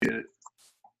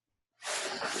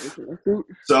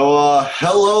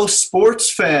Hello,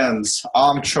 sports fans.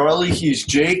 I'm Charlie. He's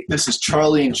Jake. This is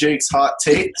Charlie and Jake's Hot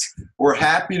Takes. We're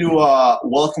happy to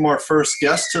welcome our first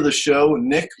guest to the show,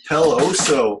 Nick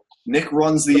Peloso. Nick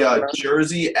runs the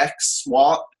Jersey X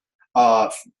Swap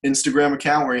Instagram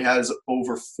account where he has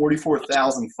over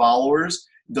 44,000 followers.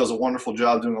 He does a wonderful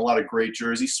job doing a lot of great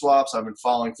jersey swaps. I've been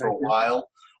following for a while.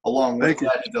 Along with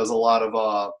that, he does a lot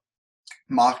of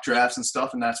mock drafts and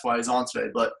stuff, and that's why he's on today.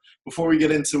 But before we get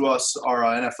into our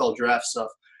NFL draft stuff,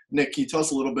 Nick, can you tell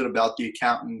us a little bit about the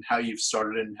account and how you've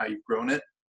started it and how you've grown it?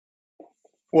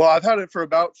 Well, I've had it for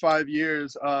about 5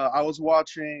 years. I was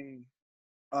watching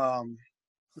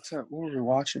what's that? What were we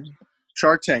watching?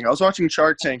 Shark Tank. I was watching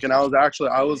Shark Tank, and I was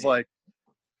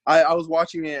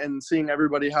watching it and seeing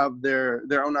everybody have their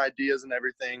own ideas and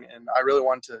everything, and I really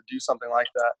wanted to do something like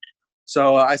that.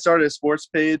 So I started a sports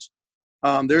page.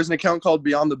 There's an account called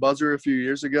Beyond the Buzzer a few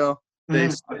years ago. I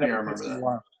remember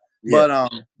that. Yeah.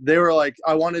 But they were like,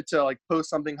 I wanted to like post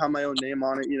something, have my own name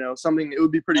on it, something. It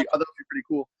would be pretty. I thought it would be pretty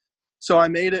cool. So I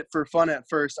made it for fun at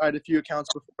first. I had a few accounts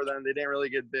before then. They didn't really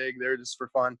get big. They were just for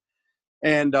fun.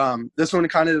 And this one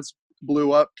kind of just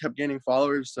blew up, kept gaining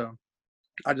followers. So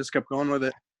I just kept going with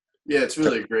it. Yeah, it's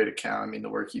really a great account. I mean, the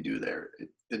work you do there,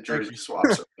 the jersey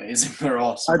swaps are amazing. They're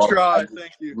awesome. I try.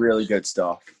 Thank you. Really good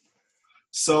stuff.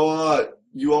 So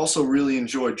you also really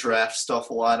enjoy draft stuff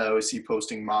a lot. I always see you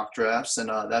posting mock drafts, and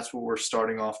that's what we're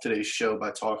starting off today's show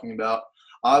by talking about.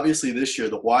 Obviously, this year,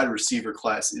 the wide receiver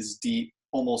class is deep,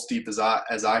 almost deep as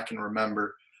I can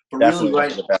remember. But Definitely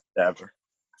really, the best ever.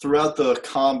 Throughout the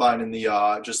combine and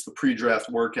the just the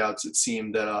pre-draft workouts, it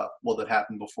seemed that that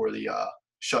happened before the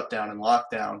shutdown and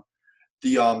lockdown.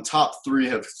 The top three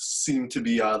have seemed to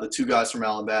be the two guys from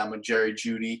Alabama, Jerry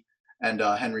Jeudy and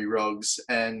Henry Ruggs,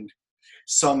 and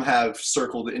some have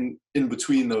circled in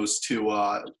between those two,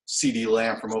 CeeDee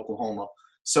Lamb from Oklahoma.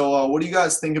 So what do you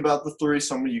guys think about the three?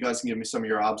 Some of you guys can give me some of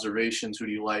your observations. Who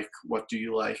do you like? What do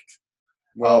you like?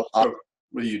 Well, what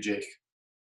do you, Jake?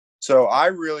 So I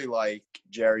really like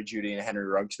Jerry Jeudy and Henry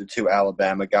Ruggs, the two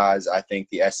Alabama guys. I think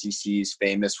the SEC is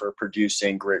famous for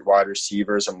producing great wide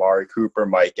receivers: Amari Cooper,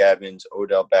 Mike Evans,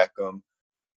 Odell Beckham,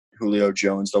 Julio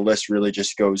Jones. The list really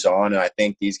just goes on, and I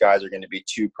think these guys are going to be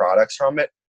two products from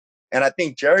it. And I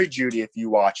think Jerry Jeudy, if you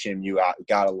watch him, you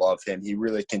got to love him. He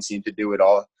really can seem to do it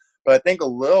all. But I think a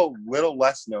little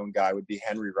less known guy would be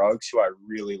Henry Ruggs, who I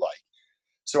really like.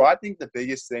 So I think the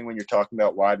biggest thing when you're talking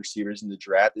about wide receivers in the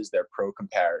draft is their pro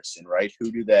comparison, right?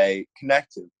 Who do they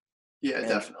connect to? Yeah, and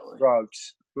definitely.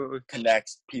 Ruggs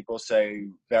connects, people say,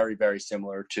 very, very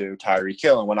similar to Tyreek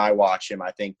Hill. And when I watch him,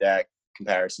 I think that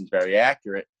comparison is very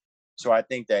accurate. So I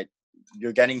think that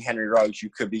you're getting Henry Ruggs, you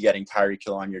could be getting Tyreek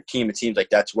Hill on your team. It seems like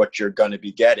that's what you're going to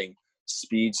be getting.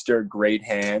 Speedster, great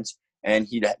hands, and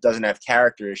he doesn't have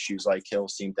character issues like Hill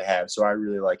seemed to have. So I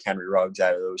really like Henry Ruggs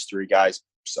out of those three guys.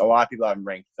 So a lot of people have him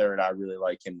ranked third. I really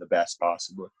like him the best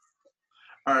possibly.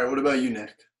 All right, what about you,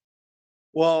 Nick?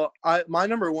 Well, my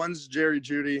number one's Jerry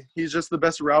Jeudy. He's just the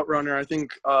best route runner. I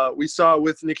think we saw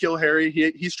with N'Keal Harry.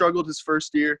 He struggled his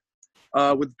first year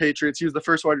with the Patriots. He was the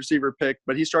first wide receiver pick,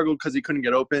 but he struggled because he couldn't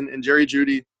get open. And Jerry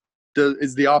Jeudy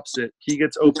is the opposite. He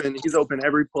gets open. He's open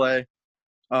every play.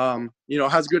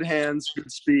 Has good hands,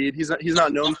 good speed. He's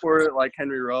not known for it like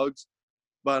Henry Ruggs,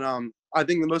 but I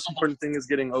think the most important thing is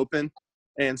getting open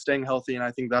and staying healthy. And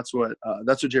I think that's what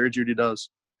Jerry Jeudy does.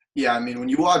 Yeah, I mean, when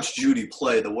you watch Jeudy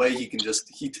play, the way he can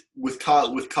with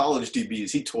college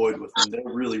DBs, he toyed with them. There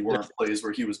really weren't plays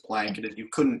where he was blanketed.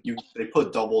 They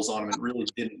put doubles on him. It really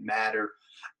didn't matter.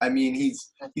 I mean,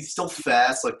 he's still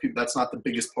fast. Like, that's not the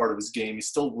biggest part of his game. He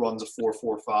still runs a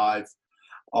 4.45.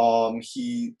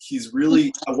 He's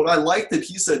really what I like that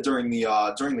he said during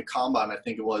the combine, I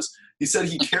think it was, he said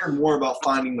he cared more about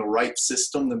finding the right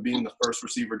system than being the first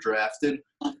receiver drafted.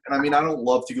 And I mean, I don't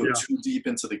love to go too deep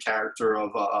into the character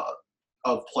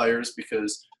of players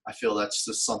because I feel that's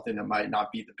just something that might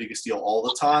not be the biggest deal all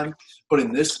the time. But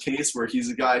in this case, where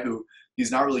he's a guy who he's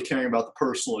not really caring about the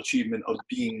personal achievement of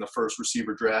being the first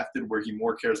receiver drafted, where he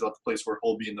more cares about the place where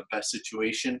he'll be in the best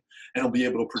situation and he'll be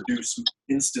able to produce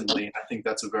instantly. And I think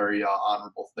that's a very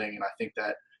honorable thing, and I think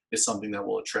that is something that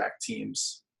will attract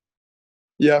teams.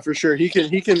 Yeah, for sure. He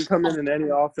can come in any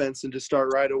offense and just start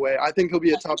right away. I think he'll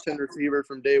be a top 10 receiver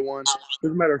from day one.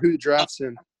 Doesn't matter who drafts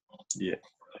him. Yeah.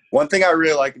 One thing I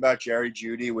really like about Jerry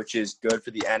Jeudy, which is good for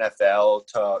the NFL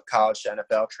to college to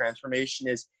NFL transformation,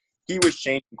 is he was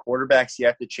changing quarterbacks. He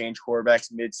had to change quarterbacks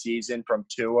mid-season from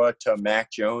Tua to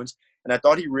Mac Jones. And I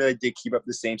thought he really did keep up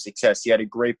the same success. He had a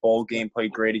great bowl game,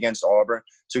 played great against Auburn.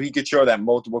 So he could show that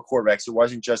multiple quarterbacks. It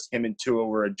wasn't just him and Tua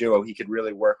were a duo. He could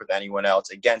really work with anyone else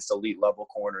against elite-level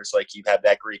corners. Like he had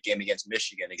that great game against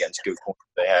Michigan against good corners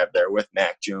they have there with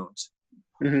Mac Jones.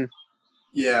 Mm-hmm.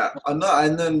 Yeah, and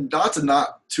then we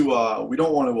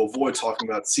don't want to avoid talking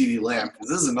about CeeDee Lamb because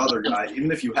this is another guy.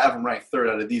 Even if you have him ranked third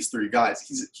out of these three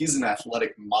guys, he's an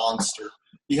athletic monster.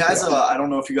 He has I don't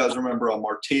know if you guys remember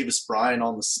Martavis Bryant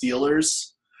on the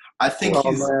Steelers. I think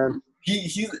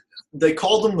they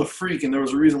called him the freak, and there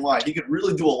was a reason why. He could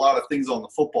really do a lot of things on the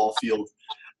football field.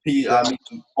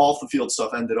 Off the field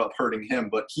stuff ended up hurting him,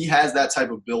 but he has that type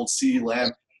of build. CeeDee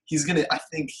Lamb. He's gonna. I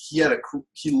think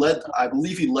I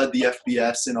believe he led the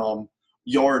FBS in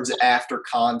yards after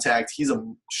contact. He's a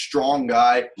strong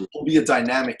guy. He'll be a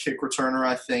dynamic kick returner.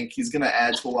 I think he's gonna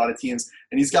add to a lot of teams,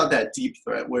 and he's got that deep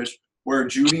threat. Where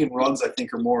Jeudy and Ruggs, I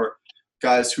think, are more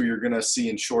guys who you're gonna see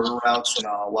in shorter routes and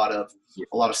a lot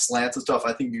of slants and stuff.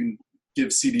 I think you can give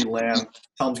CeeDee Lamb,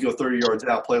 tell him to go 30 yards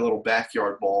out, play a little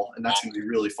backyard ball, and that's going to be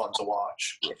really fun to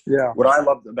watch. Yeah. What I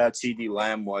loved about CeeDee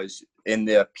Lamb was in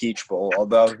the Peach Bowl,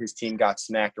 although his team got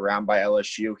smacked around by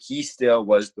LSU, he still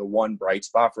was the one bright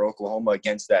spot for Oklahoma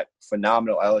against that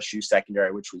phenomenal LSU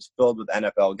secondary, which was filled with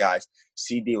NFL guys.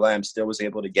 CeeDee Lamb still was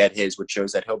able to get his, which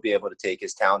shows that he'll be able to take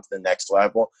his talent to the next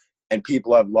level. And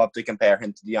people have loved to compare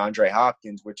him to DeAndre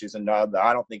Hopkins, which is another.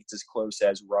 I don't think it's as close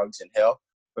as Ruggs and Hill,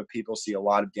 but people see a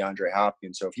lot of DeAndre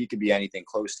Hopkins. So if he could be anything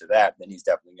close to that, then he's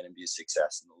definitely going to be a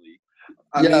success in the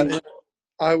league.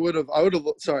 I would have loved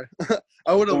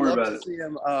to see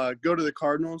him go to the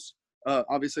Cardinals.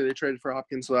 Obviously, they traded for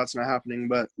Hopkins, so that's not happening.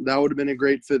 But that would have been a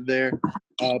great fit there.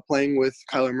 Playing with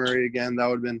Kyler Murray again, that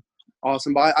would have been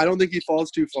awesome. But I don't think he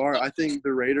falls too far. I think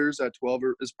the Raiders at 12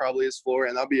 is probably his floor,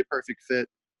 and that'd be a perfect fit.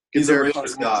 He's a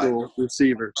Raiders guy.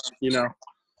 Receiver, you know.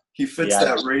 He fits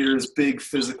that Raiders big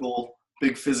physical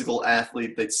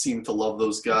athlete. They seem to love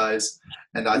those guys,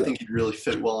 and I think he'd really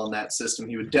fit well in that system.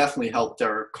 He would definitely help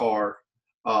Derek Carr,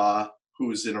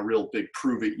 who's in a real big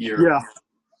prove-it year.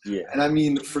 Yeah. And, I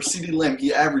mean, for CeeDee Lamb,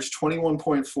 he averaged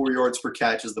 21.4 yards per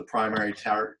catch as the primary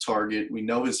target. We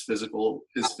know his physical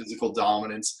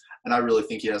dominance, and I really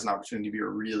think he has an opportunity to be a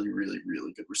really, really,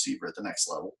 really good receiver at the next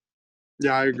level.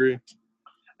 Yeah, I agree.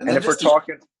 And if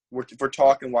we're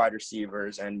talking wide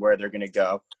receivers and where they're going to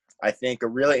go, I think a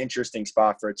really interesting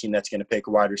spot for a team that's going to pick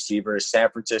a wide receiver is San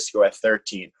Francisco at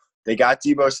 13. They got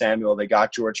Deebo Samuel. They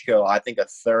got George Kittle. I think a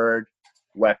third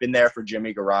weapon there for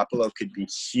Jimmy Garoppolo could be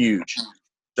huge.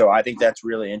 So I think that's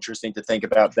really interesting to think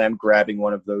about them grabbing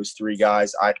one of those three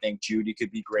guys. I think Jeudy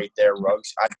could be great there.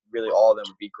 Ruggs, all of them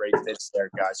would be great fits there,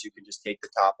 guys. You could just take the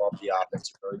top off the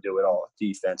offense and really do it all,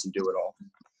 defense and do it all.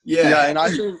 Yeah, and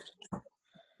I think –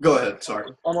 go ahead. Sorry.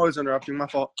 I'm always interrupting. My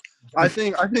fault. I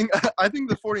think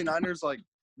the 49ers, like,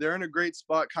 they're in a great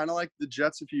spot, kind of like the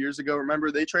Jets a few years ago. Remember,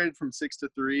 they traded from 6 to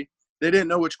 3. They didn't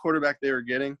know which quarterback they were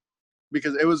getting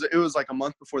because it was like a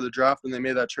month before the draft when they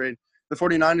made that trade. The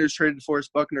 49ers traded DeForest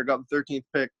Buckner, got the 13th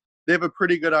pick. They have a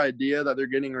pretty good idea that they're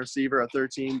getting a receiver at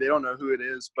 13. They don't know who it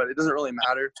is, but it doesn't really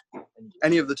matter.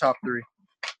 Any of the top three.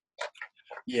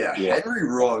 Yeah, Henry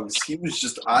Ruggs, he was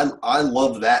just – I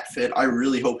love that fit. I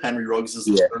really hope Henry Ruggs is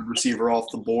the third receiver off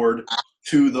the board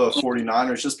to the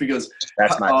 49ers just because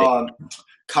that's my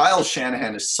Kyle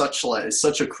Shanahan is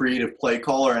such a creative play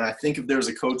caller, and I think if there's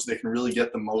a coach that can really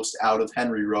get the most out of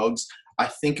Henry Ruggs, I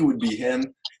think it would be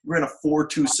him. We're in a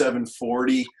 4.27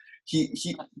 40.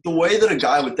 The way that a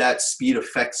guy with that speed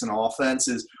affects an offense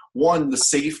is, one, the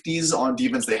safeties on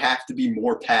defense, they have to be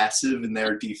more passive in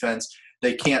their defense.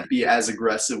 They can't be as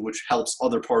aggressive, which helps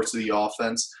other parts of the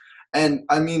offense. And,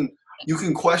 I mean, you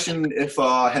can question if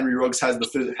Henry Ruggs has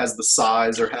the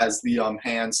size or has the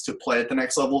hands to play at the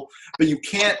next level, but you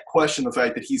can't question the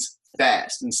fact that he's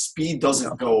fast and speed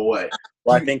doesn't go away.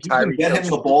 Well, I think Tyreek get him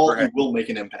the ball, he will make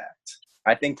an impact.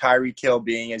 I think Tyreek Hill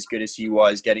being as good as he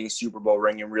was, getting a Super Bowl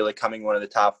ring and really coming one of the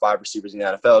top 5 receivers in the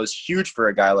NFL is huge for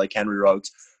a guy like Henry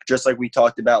Ruggs. Just like we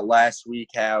talked about last week,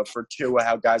 how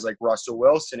guys like Russell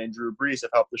Wilson and Drew Brees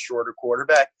have helped the shorter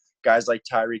quarterback. Guys like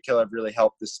Tyreek Hill have really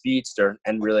helped the speedster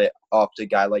and really upped a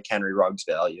guy like Henry Ruggs'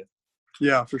 value.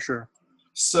 Yeah, for sure.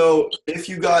 So if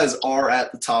you guys are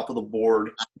at the top of the board,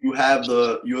 you have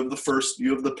the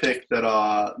pick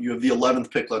that you have the 11th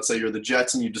pick. Let's say you're the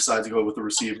Jets and you decide to go with the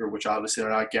receiver, which obviously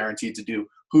they're not guaranteed to do.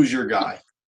 Who's your guy?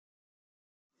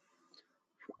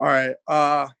 All right,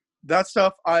 that's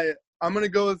tough. I'm gonna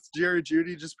go with Jerry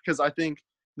Jeudy just because I think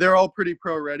they're all pretty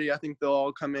pro ready. I think they'll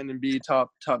all come in and be top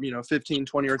 15,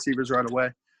 20 receivers right away.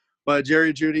 But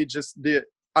Jerry Jeudy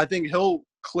I think he'll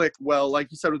click well, like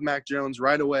you said with Mac Jones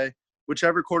right away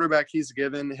whichever quarterback he's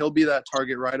given, he'll be that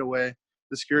target right away.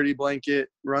 The security blanket,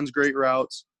 runs great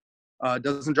routes,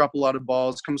 doesn't drop a lot of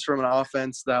balls, comes from an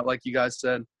offense that, like you guys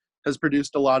said, has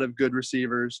produced a lot of good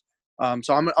receivers.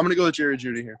 So I'm going to go with Jerry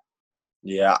Jeudy here.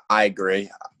 Yeah, I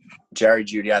agree. Jerry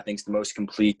Jeudy, I think, is the most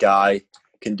complete guy.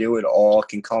 Can do it all,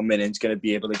 can come in and is going to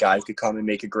be able to guy who could come and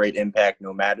make a great impact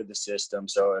no matter the system.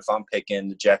 So if I'm picking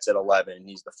the Jets at 11,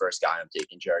 he's the first guy I'm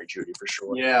taking, Jerry Jeudy, for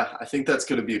sure. Yeah, I think that's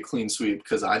going to be a clean sweep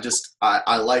because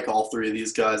I like all three of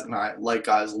these guys, and I like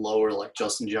guys lower like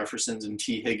Justin Jefferson's and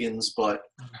T. Higgins, but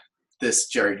this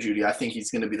Jerry Jeudy, I think he's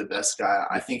going to be the best guy.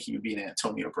 I think he would be an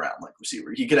Antonio Brown like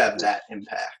receiver. He could have that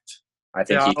impact. I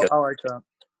think he could. I like that.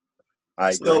 I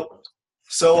agree.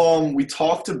 So we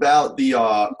talked about the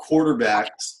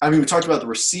quarterbacks. I mean, we talked about the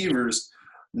receivers.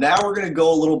 Now we're going to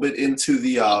go a little bit into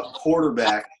the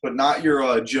quarterback, but not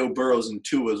your Joe Burrows and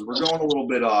Tuas. We're going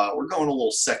a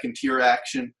little second tier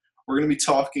action. We're going to be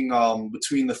talking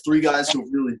between the three guys who have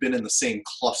really been in the same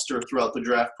cluster throughout the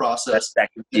draft process.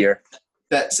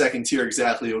 That second tier,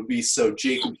 exactly. It would be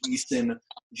Jacob Eason,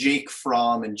 Jake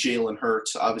Fromm, and Jalen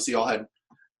Hurts. Obviously, all had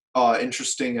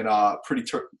interesting and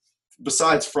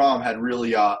besides Fromm, had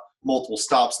really multiple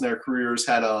stops in their careers,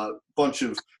 had a bunch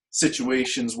of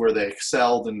situations where they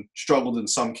excelled and struggled in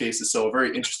some cases. So a very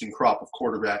interesting crop of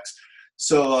quarterbacks.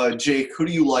 So, Jake, who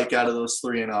do you like out of those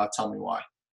three, and tell me why?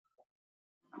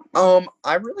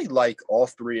 I really like all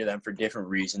three of them for different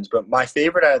reasons, but my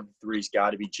favorite out of the three's got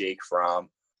to be Jake Fromm.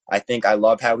 I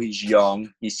love how he's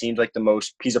young. He seems like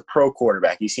he's a pro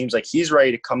quarterback. He seems like he's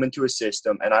ready to come into a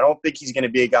system, and I don't think he's going to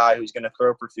be a guy who's going to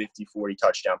throw for 50, 40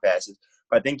 touchdown passes,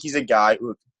 but I think he's a guy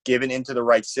who, given into the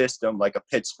right system, like a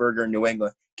Pittsburgh or New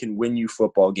England, can win you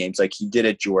football games like he did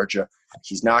at Georgia.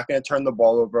 He's not going to turn the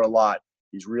ball over a lot.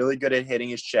 He's really good at hitting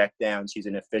his checkdowns. He's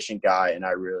an efficient guy, and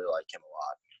I really like him a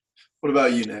lot. What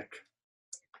about you, Nick?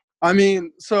 I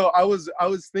mean, so I was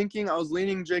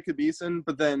leaning Jacob Eason,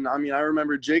 but then, I mean, I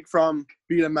remember Jake Fromm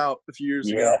beat him out a few years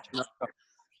ago.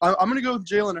 I'm going to go with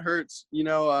Jalen Hurts. You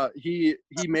know, he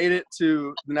made it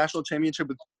to the national championship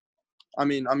with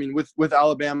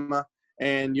Alabama,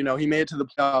 and, you know, he made it to the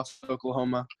playoffs with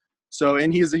Oklahoma. So,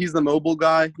 and he's the mobile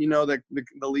guy, you know, that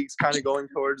the league's kind of going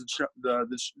towards the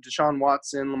Deshaun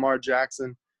Watson, Lamar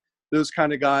Jackson, those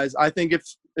kind of guys. I think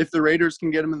if the Raiders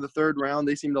can get him in the third round,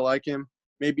 they seem to like him.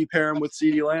 Maybe pair him with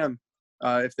CeeDee Lamb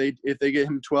if they get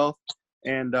him 12th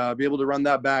and be able to run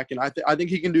that back. And I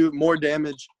think he can do more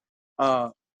damage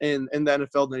in the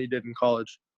NFL than he did in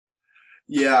college.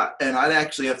 Yeah, and I'd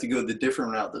actually have to go the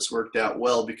different route. This worked out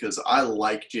well because I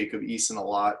like Jacob Eason a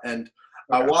lot. And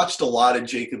I watched a lot of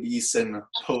Jacob Eason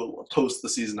post the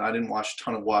season. I didn't watch a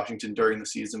ton of Washington during the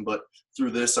season, but through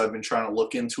this I've been trying to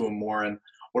look into him more. And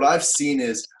what I've seen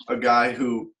is a guy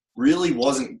who really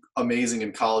wasn't amazing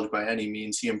in college by any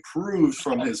means. He improved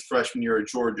from his freshman year at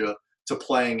Georgia to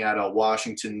playing at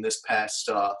Washington this past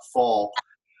fall.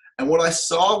 And what I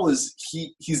saw was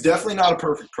he's definitely not a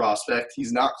perfect prospect.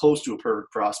 He's not close to a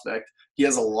perfect prospect. He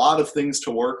has a lot of things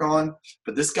to work on,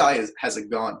 but this guy has a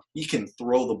gun. He can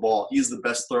throw the ball. He's the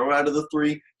best thrower out of the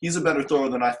three. He's a better thrower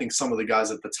than I think some of the guys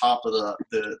at the top of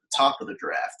the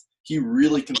draft. He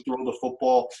really can throw the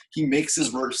football. He makes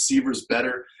his receivers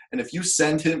better. And if you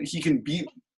send him, he can beat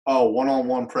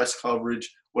one-on-one press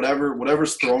coverage,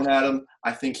 whatever's thrown at him.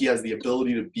 I think he has the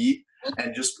ability to beat,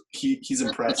 and just he's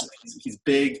impressive. He's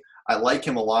big. I like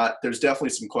him a lot. There's definitely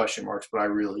some question marks, but I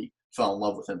really fell in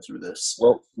love with him through this.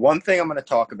 Well, one thing I'm going to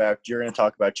talk about, you're going to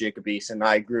talk about Jacob Eason.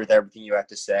 I agree with everything you have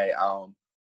to say.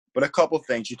 But a couple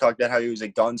things. You talked about how he was a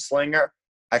gunslinger.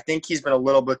 I think he's been a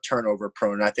little bit turnover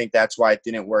prone, and I think that's why it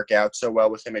didn't work out so well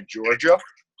with him at Georgia.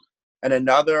 And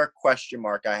another question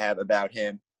mark I have about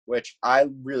him, which I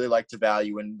really like to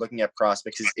value in looking at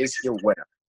prospects, is he a winner?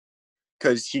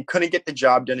 Because he couldn't get the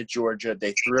job done at Georgia.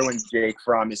 They threw in Jake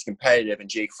Fromm is competitive, and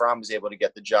Jake Fromm was able to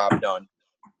get the job done.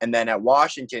 And then at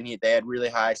Washington, they had really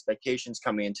high expectations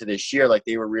coming into this year, like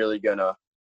they were really gonna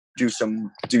do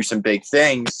some big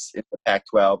things in the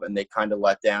Pac-12, and they kind of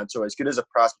let down. So as good as a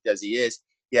prospect as he is,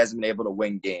 he hasn't been able to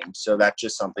win games. So that's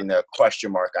just something, the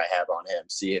question mark I have on him.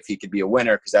 See if he could be a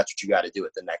winner, because that's what you got to do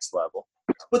at the next level.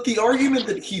 But the argument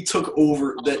that he took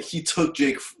over, that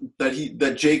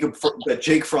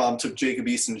Jake Fromm took Jacob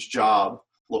Eason's job, a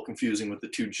little confusing with the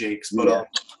two Jakes, but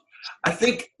I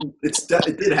think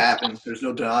it did happen. There's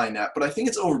no denying that. But I think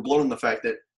it's overblown in the fact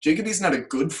that Jacob Eason had a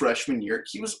good freshman year.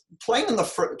 He was playing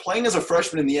as a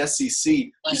freshman in the SEC.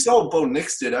 You saw what Bo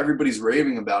Nix did. Everybody's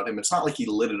raving about him. It's not like he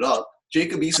lit it up.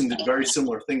 Jacob Eason did very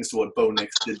similar things to what Bo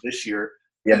Nix did this year.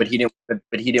 Yeah, but he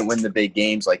didn't win the big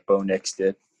games like Bo Nix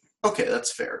did. Okay,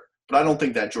 that's fair. But I don't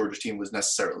think that Georgia team was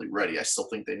necessarily ready. I still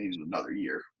think they needed another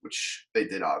year, which they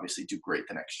did obviously do great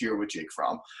the next year with Jake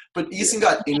Fromm. But Eason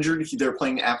got injured. They were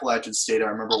playing Appalachian State. I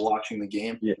remember watching the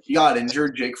game. Yeah. He got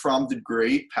injured. Jake Fromm did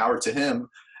great. Power to him.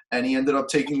 And he ended up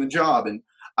taking the job. And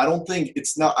I don't think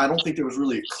there was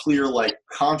really a clear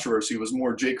controversy. It was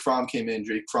more Jake Fromm came in,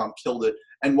 Jake Fromm killed it.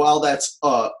 And while that's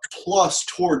a plus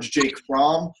towards Jake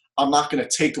Fromm, I'm not going to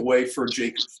take away from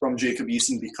Jacob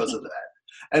Eason because of that.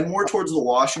 And more towards the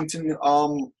Washington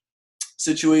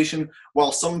situation,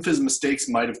 while some of his mistakes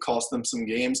might have cost them some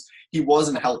games, he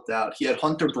wasn't helped out. He had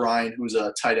Hunter Bryant, who's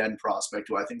a tight end prospect,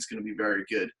 who I think is going to be very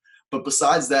good. But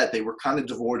besides that, they were kind of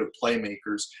devoid of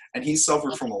playmakers, and he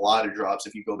suffered from a lot of drops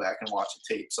if you go back and watch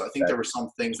the tape. So I think there were some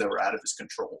things that were out of his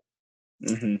control.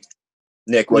 Mm-hmm.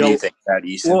 Nick, what do you think about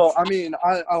Eason? Well, I mean,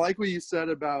 I like what you said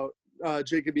about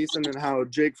Jacob Eason and how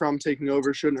Jake Fromm taking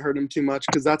over shouldn't hurt him too much,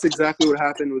 because that's exactly what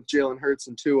happened with Jalen Hurts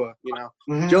and Tua.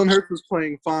 Jalen Hurts was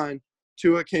playing fine.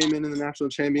 Tua came in the national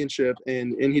championship,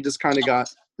 and he just kind of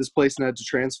got displaced and had to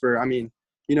transfer. I mean,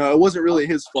 it wasn't really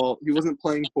his fault. He wasn't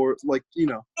playing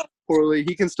poorly.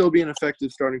 He can still be an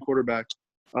effective starting quarterback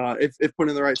if put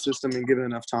in the right system and given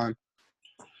enough time.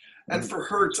 And for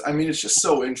Hurts, I mean, it's just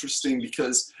so interesting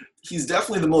because he's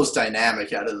definitely the most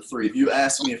dynamic out of the three. If you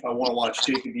ask me if I want to watch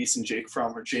Jacob Eason, Jake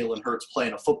Fromm, or Jalen Hurts play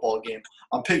in a football game,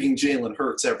 I'm picking Jalen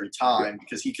Hurts every time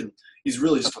because he's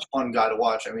really just a fun guy to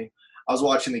watch. I mean, I was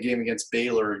watching the game against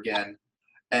Baylor again,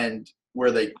 and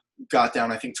where they got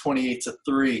down, I think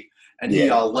 28-3, and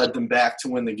he led them back to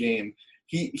win the game.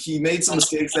 He made some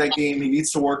mistakes that game. He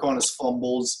needs to work on his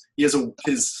fumbles. He has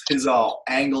his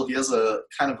angle. He has a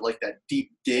kind of like that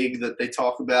deep dig that they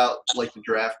talk about, like the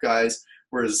draft guys,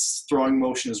 where his throwing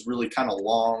motion is really kind of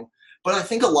long. But I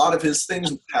think a lot of his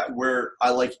things where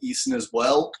I like Eason as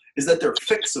well is that they're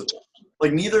fixable.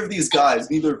 Like neither of these guys,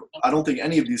 I don't think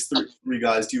any of these three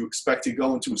guys do you expect to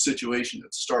go into a situation to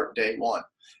start day one.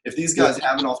 If these guys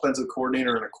have an offensive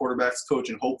coordinator and a quarterback's coach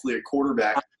and hopefully a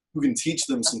quarterback who can teach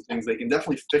them some things, they can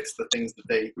definitely fix the things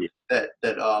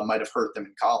that might have hurt them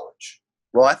in college.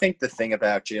 Well, I think the thing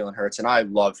about Jalen Hurts, and I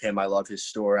love him, I love his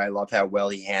story, I love how well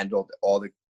he handled all the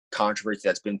controversy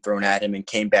that's been thrown at him and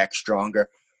came back stronger.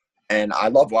 And I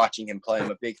love watching him play.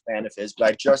 I'm a big fan of his, but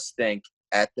I just think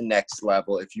at the next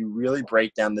level, if you really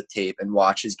break down the tape and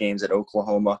watch his games at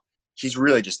Oklahoma, he's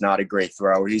really just not a great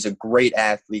thrower. He's a great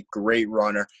athlete, great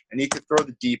runner, and he could throw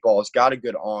the deep ball. He's got a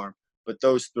good arm. But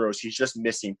those throws, he's just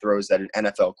missing throws that an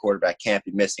NFL quarterback can't be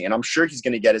missing. And I'm sure he's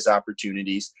going to get his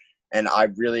opportunities, and I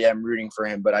really am rooting for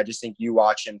him. But I just think you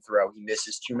watch him throw. He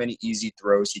misses too many easy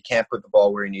throws. He can't put the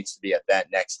ball where he needs to be at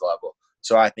that next level.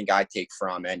 So I think I take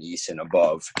Fromm and Eason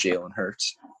above Jalen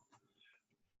Hurts.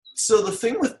 So the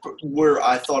thing with where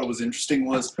I thought it was interesting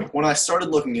was when I started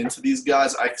looking into these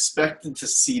guys, I expected to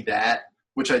see that,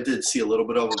 which I did see a little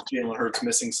bit of Jalen Hurts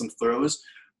missing some throws.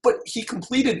 But he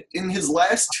completed in his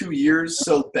last 2 years,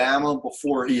 so Bama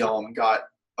before he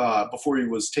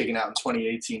was taken out in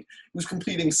 2018, he was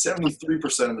completing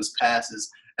 73% of his passes.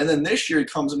 And then this year he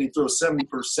comes and he throws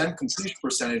 70% completion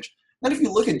percentage. And if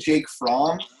you look at Jake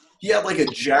Fromm, he had like a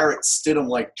Jarrett Stidham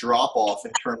drop off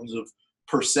in terms of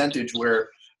percentage, where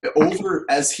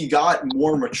as he got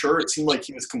more mature, it seemed like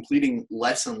he was completing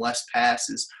less and less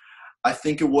passes. I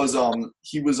think it was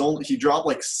he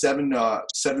dropped seven.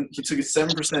 He took a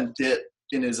 7% dip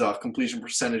in his completion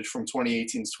percentage from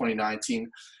 2018 to 2019,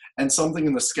 and something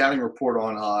in the scouting report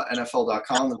on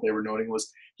NFL.com that they were noting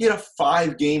was he had a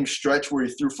 5-game stretch where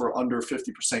he threw for under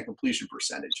 50% completion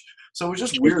percentage. So it was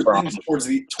just weird things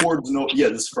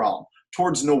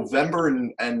towards November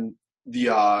and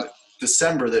the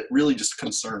December that really just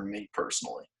concerned me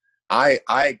personally. I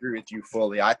agree with you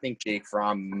fully. I think Jake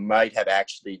Fromm might have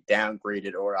actually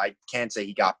downgraded, or I can't say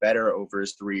he got better over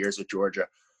his 3 years at Georgia,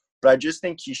 but I just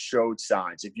think he showed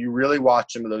signs. If you really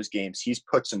watch some of those games, he's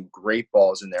put some great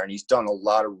balls in there, and he's done a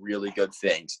lot of really good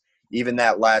things. Even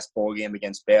that last bowl game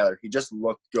against Baylor, he just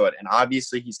looked good. And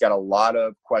obviously he's got a lot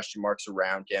of question marks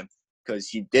around him because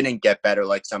he didn't get better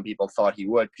like some people thought he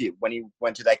would. When he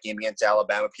went to that game against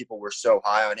Alabama, people were so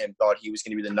high on him, thought he was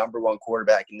going to be the number one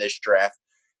quarterback in this draft.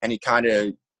 And he kind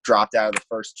of dropped out of the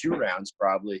first 2 rounds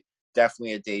probably.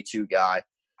 Definitely a day 2 guy.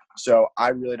 So I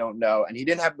really don't know. And he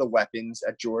didn't have the weapons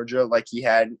at Georgia like he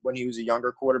had when he was a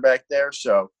younger quarterback there.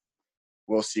 So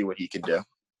we'll see what he can do.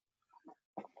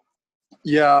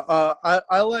 Yeah,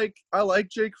 I like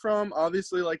Jake Fromm.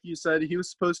 Obviously, like you said, he was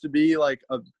supposed to be like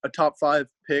a top 5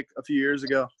 pick a few years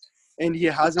ago, and he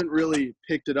hasn't really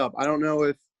picked it up. I don't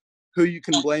know who you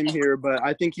can blame here, but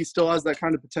I think he still has that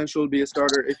kind of potential to be a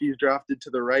starter if he's drafted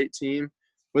to the right team.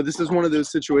 But this is one of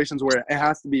those situations where it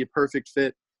has to be a perfect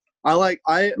fit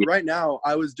Right now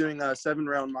I was doing a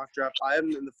 7-round mock draft. I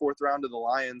am in the 4th round of the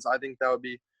Lions. I think that would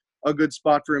be a good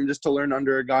spot for him just to learn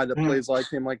under a guy that plays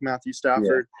like him, like Matthew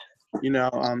Stafford.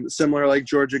 Similar like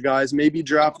Georgia guys. Maybe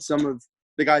draft some of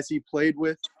the guys he played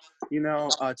with,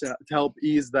 to help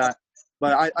ease that.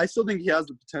 But I still think he has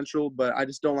the potential, but I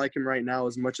just don't like him right now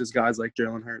as much as guys like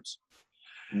Jalen Hurts.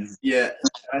 Yeah,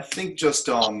 I think just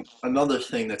another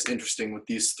thing that's interesting with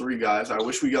these 3 guys, I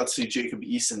wish we got to see Jacob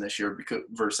Eason this year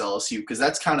versus LSU, because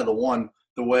that's kind of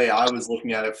the way I was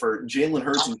looking at it for Jalen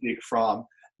Hurts and Jake Fromm.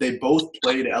 They both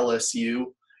played LSU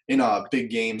in big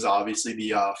games, obviously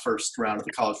the first round of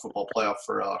the college football playoff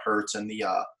for Hurts and the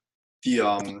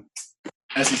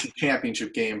SEC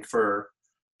championship game for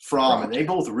Fromm, and they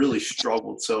both really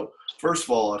struggled. So first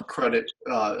of all, credit,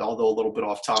 although a little bit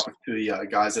off topic, to the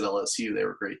guys at LSU. They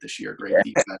were great this year, great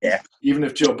defense. Yeah. Even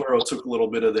if Joe Burrow took a little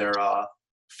bit of their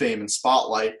fame and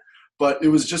spotlight. But it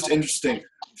was just interesting.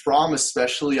 Fromm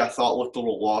especially, I thought, looked a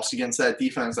little lost against that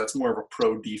defense. That's more of a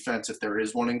pro defense if there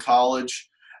is one in college.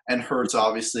 And Hurts,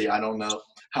 obviously, I don't know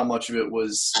how much of it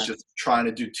was just trying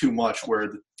to do too much where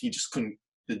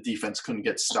the defense couldn't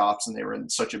get stops and they were in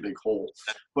such a big hole.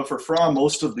 But for Fromm,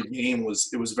 most of the game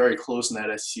was very close in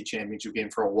that SEC championship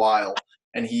game for a while,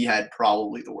 and he had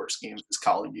probably the worst game of his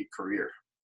college career.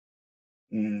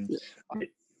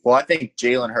 Well, I think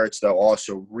Jalen Hurts, though,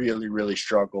 also really, really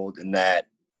struggled in that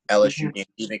LSU game.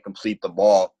 He didn't complete the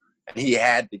ball. And he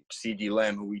had the CeeDee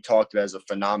Lamb, who we talked about as a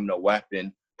phenomenal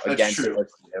weapon against LSU.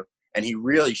 And he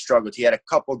really struggled. He had a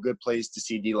couple good plays to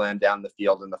CeeDee Lamb down the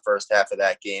field in the first half of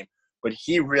that game. But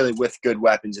he really, with good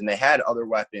weapons, and they had other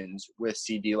weapons with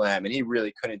CeeDee Lamb, and he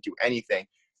really couldn't do anything.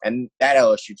 And that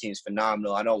LSU team is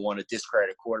phenomenal. I don't want to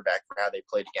discredit a quarterback for how they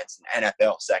played against an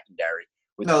NFL secondary.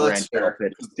 No, that's fair.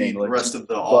 The rest of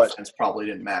the offense probably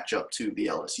didn't match up to the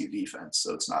LSU defense,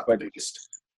 so it's not the biggest.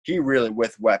 He really,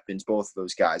 with weapons, both of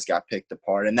those guys got picked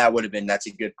apart. And that's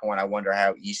a good point. I wonder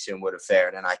how Eason would have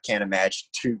fared, and I can't imagine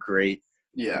too great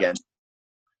again.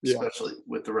 Especially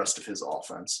with the rest of his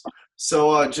offense.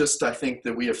 So I think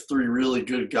that we have 3 really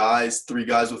good guys, 3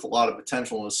 guys with a lot of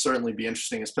potential, and it'll certainly be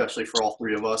interesting, especially for all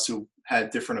 3 of us who had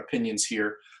different opinions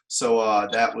here. So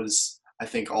that was, I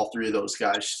think, all 3 of those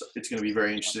guys. It's going to be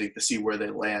very interesting to see where they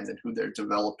land and who they're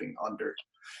developing under.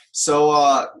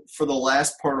 So for the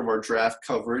last part of our draft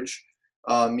coverage,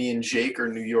 me and Jake are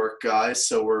New York guys,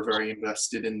 so we're very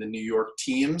invested in the New York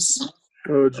teams.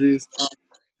 Oh, geez.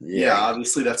 Yeah,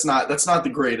 obviously that's not the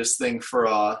greatest thing for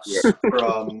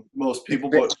most people,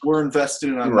 but we're invested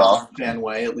in a non-fan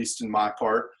way, at least in my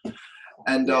part.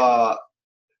 And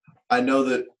I know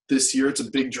that this year it's a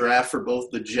big draft for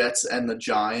both the Jets and the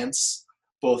Giants.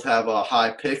 Both have high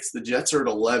picks. The Jets are at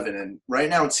 11, and right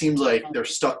now it seems like they're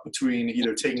stuck between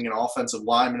either taking an offensive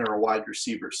lineman or a wide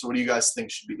receiver. So what do you guys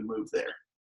think should be the move there?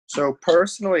 So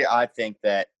personally, I think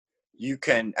that you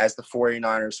can, as the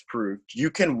 49ers proved,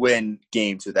 you can win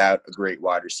games without a great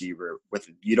wide receiver.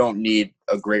 You don't need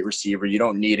a great receiver. You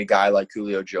don't need a guy like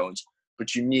Julio Jones,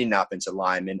 but you need an offensive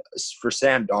lineman. For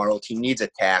Sam Darnold, he needs a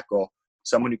tackle,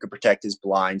 someone who can protect his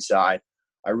blind side.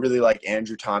 I really like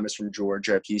Andrew Thomas from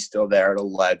Georgia if he's still there at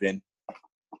 11.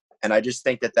 And I just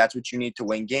think that that's what you need to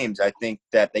win games. I think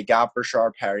that they got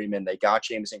Brashard Perryman, they got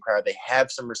Jamison Crowder, they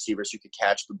have some receivers who could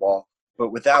catch the ball.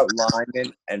 But without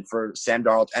linemen and for Sam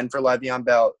Darnold and for Le'Veon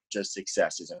Bell, just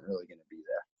success isn't really going to be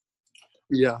there.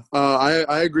 Yeah,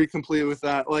 I agree completely with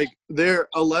that. Like, they're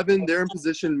 11, they're in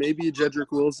position. Maybe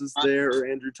Jedrick Wills is there or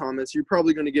Andrew Thomas. You're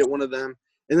probably going to get one of them.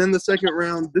 And then the second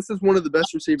round, this is one of the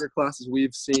best receiver classes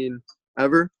we've seen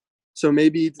ever. So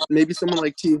maybe someone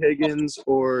like T. Higgins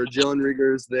or Jalen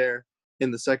Reagor is there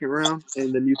in the second round,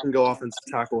 and then you can go offensive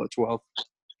tackle at 12.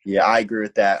 Yeah, I agree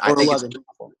with that. Or 11.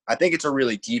 I think it's a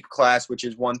really deep class, which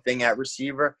is one thing at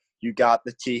receiver. You got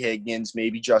the T. Higgins,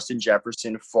 maybe Justin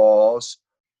Jefferson falls.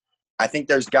 I think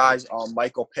there's guys,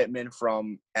 Michael Pittman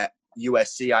from at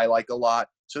USC I like a lot.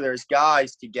 So there's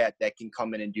guys to get that can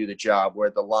come in and do the job,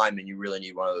 where the lineman, you really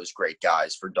need one of those great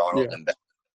guys for Darnold and Bell.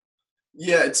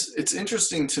 Yeah, it's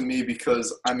interesting to me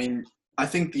because, I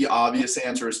think the obvious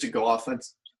answer is to go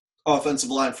offensive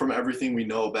line. From everything we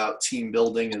know about team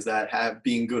building is that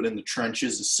being good in the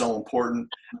trenches is so important.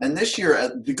 And this year,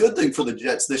 the good thing for the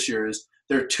Jets this year is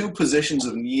there are 2 positions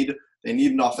of need. They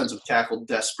need an offensive tackle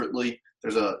desperately.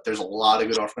 There's a lot of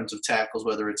good offensive tackles,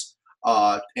 whether it's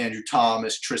Andrew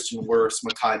Thomas, Tristan Wirfs,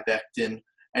 Mekhi Becton,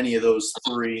 any of those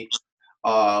 3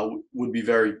 would be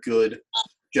very good.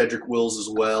 Jedrick Wills as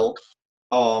well.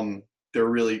 They're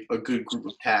really a good group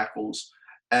of tackles.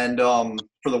 And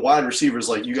for the wide receivers,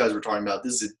 like you guys were talking about,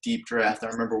 this is a deep draft. I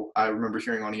remember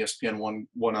hearing on ESPN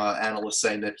one analyst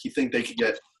saying that he think they could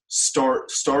get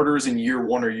starters in year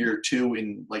 1 or year 2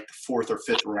 in like the 4th or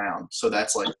 5th round. So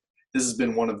that's like this has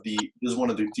been one of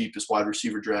the deepest wide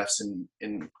receiver drafts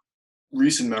in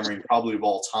recent memory, probably of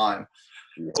all time.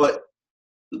 Yeah. But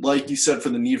like you said, for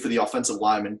the need for the offensive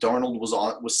lineman, Darnold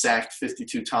was sacked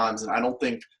 52 times, and I don't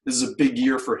think this is a big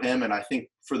year for him. And I think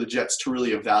for the Jets to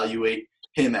really evaluate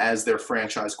him as their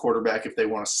franchise quarterback, if they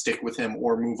want to stick with him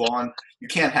or move on, you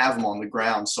can't have him on the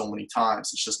ground so many times.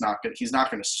 It's just not good. He's not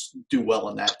going to do well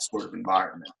in that sort of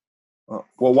environment.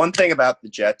 Well, one thing about the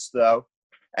Jets, though,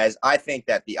 as I think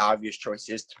that the obvious choice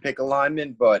is to pick a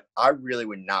lineman, but I really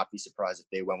would not be surprised if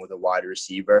they went with a wide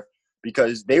receiver,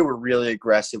 because they were really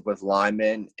aggressive with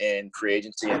linemen in free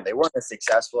agency, and they weren't as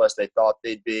successful as they thought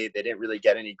they'd be. They didn't really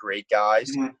get any great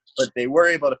guys, but they were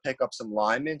able to pick up some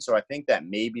linemen. So I think that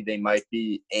maybe they might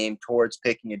be aimed towards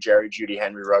picking a Jerry Jeudy,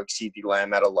 Henry Ruggs, CeeDee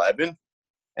Lamb at 11,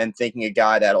 and thinking a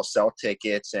guy that'll sell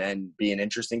tickets and be an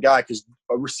interesting guy, because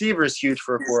a receiver is huge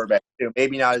for a quarterback too.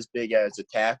 Maybe not as big as a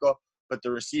tackle, but the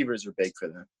receivers are big for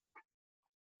them.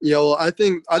 Yeah, well, I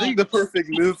think the perfect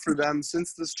move for them,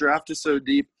 since this draft is so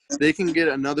deep, they can get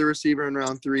another receiver in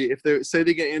round 3. If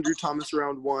they get Andrew Thomas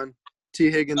round 1,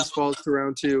 T. Higgins falls to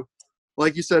round 2.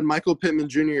 Like you said, Michael Pittman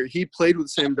Jr., he played with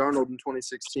Sam Darnold in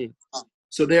 2016.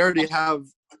 So they already have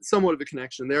somewhat of a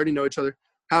connection. They already know each other.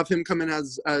 Have him come in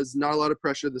as not a lot of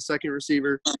pressure, the second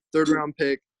receiver, 3rd round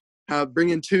pick. Bring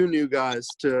in 2 new guys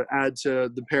to add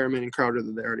to the Perriman and Crowder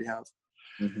that they already have.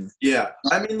 Mm-hmm. Yeah,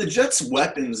 I mean, the Jets'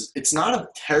 weapons, it's not a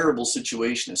terrible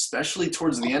situation, especially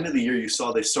towards the end of the year. You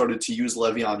saw they started to use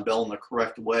Le'Veon Bell in the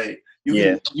correct way. You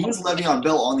can use Le'Veon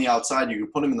Bell on the outside. You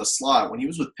can put him in the slot. When he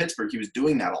was with Pittsburgh, he was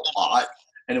doing that a lot,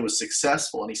 and it was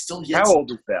successful, and he still hits. How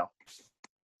old is Bell?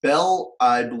 Bell,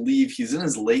 I believe he's in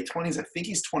his late 20s. I think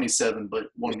he's 27, but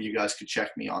one of you guys could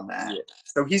check me on that. Yeah.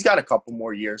 So he's got a couple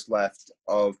more years left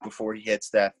before he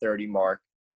hits that 30 mark,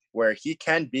 where he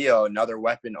can be another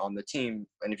weapon on the team.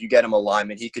 And if you get him a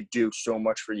lineman, he could do so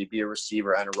much for you, be a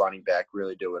receiver and a running back,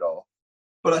 really do it all.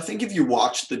 But I think if you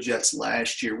watched the Jets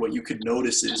last year, what you could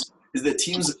notice is that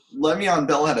teams – Le'Veon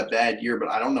Bell had a bad year, but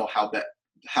I don't know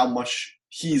how much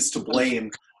he's to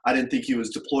blame. I didn't think he was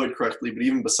deployed correctly. But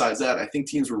even besides that, I think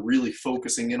teams were really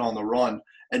focusing in on the run.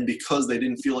 And because they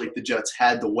didn't feel like the Jets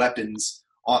had the weapons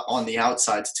on the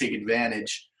outside to take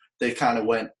advantage, they kind of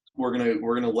went – we're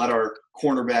gonna let our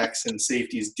cornerbacks and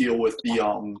safeties deal with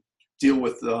the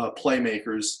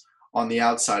playmakers on the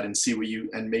outside and see what you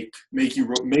and make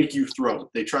you throw.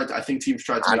 I think teams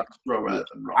tried to make you throw rather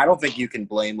than run. I don't think you can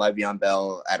blame Le'Veon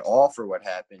Bell at all for what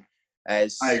happened.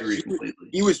 As I agree completely.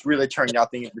 He was really turning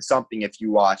nothing into something. If you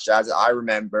watched, as I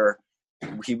remember,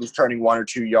 he was turning 1 or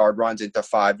 2 yard runs into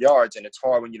 5 yards, and it's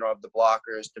hard when you don't have the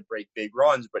blockers to break big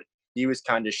runs, but he was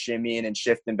kind of shimmying and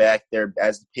shifting back there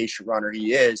as the patient runner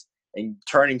he is and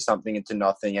turning something into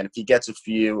nothing. And if he gets a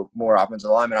few more offensive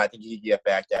linemen, I think he can get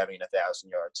back to having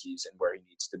 1,000-yard season where he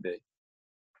needs to be.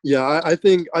 Yeah, I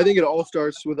think it all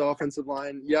starts with the offensive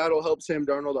line. Yeah, it'll help Sam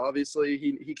Darnold. Obviously,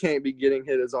 he can't be getting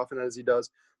hit as often as he does.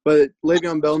 But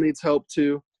Le'Veon Bell needs help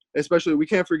too. Especially, we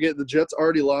can't forget the Jets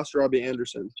already lost Robbie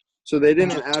Anderson. So they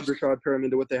didn't add Rashad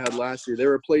Perriman to what they had last year.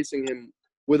 They're replacing him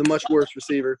with a much worse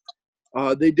receiver.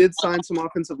 They did sign some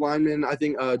offensive linemen. I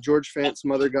think George Fant,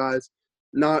 some other guys.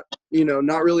 Not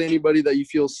really anybody that you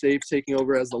feel safe taking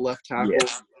over as the left tackle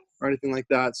or anything like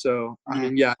that. So, I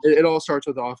mean, yeah, it all starts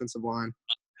with the offensive line.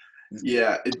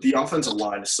 Yeah, the offensive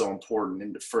line is so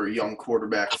important for a young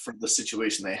quarterback for the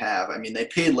situation they have. I mean, they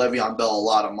paid Le'Veon Bell a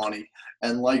lot of money,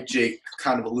 and like Jake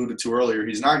kind of alluded to earlier,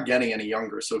 he's not getting any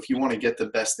younger. So if you want to get the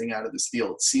best thing out of this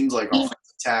deal, it seems like offensive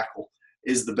tackle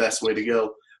is the best way to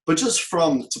go. But just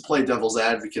to play devil's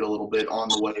advocate a little bit on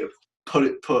the way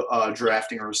of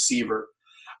drafting a receiver,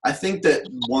 I think that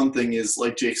one thing is,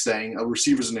 like Jake's saying, a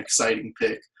receiver's an exciting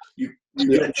pick. You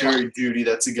get Jerry Jeudy.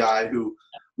 That's a guy who,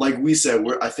 like we said,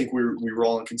 I think we were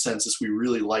all in consensus. We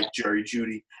really like Jerry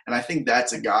Jeudy, and I think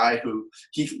that's a guy who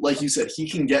like you said, he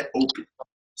can get open.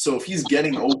 So if he's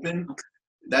getting open,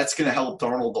 that's going to help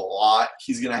Darnold a lot.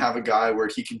 He's going to have a guy where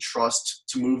he can trust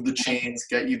to move the chains,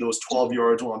 get you those 12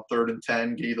 yards on 3rd and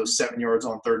 10, get you those 7 yards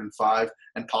on 3rd and 5,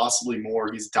 and possibly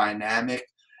more. He's dynamic,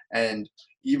 and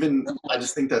even I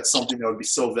just think that's something that would be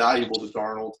so valuable to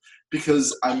Darnold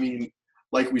because, I mean,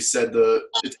 like we said,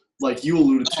 like you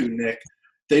alluded to, Nick,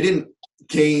 they didn't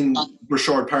gain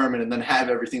Rashad Perriman and then have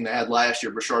everything they had last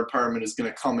year. Rashad Perriman is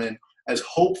going to come in as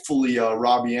hopefully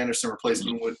Robbie Anderson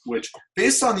replacement, which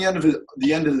based on the end of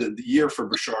the year for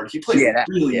Bouchard, he played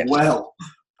really well.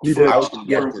 He did.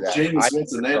 Jameis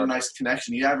Winston, they had a nice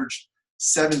connection. He averaged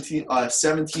 17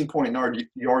 point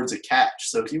yards a catch,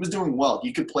 so he was doing well.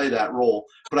 He could play that role,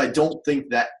 but I don't think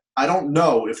that I don't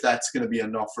know if that's going to be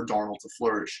enough for Darnold to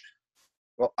flourish.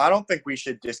 Well, I don't think we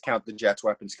should discount the Jets'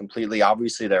 weapons completely.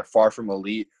 Obviously, they're far from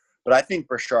elite, but I think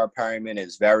Brashard Perryman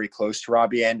is very close to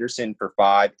Robbie Anderson for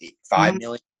 $5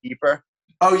 million cheaper.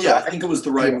 Oh, yeah, I think it was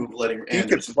the right move letting He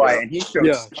could Anderson play, go. and he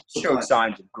showed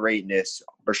signs of greatness.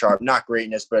 Brashard, not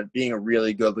greatness, but being a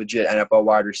really good, legit NFL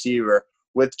wide receiver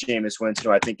with Jameis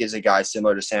Winston, who I think is a guy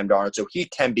similar to Sam Darnold, so he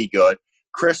can be good.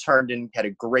 Chris Herndon had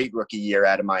a great rookie year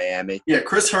out of Miami. Yeah,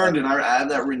 Chris Herndon, I had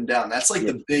that written down. That's like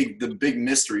the big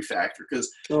mystery factor because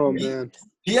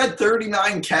he had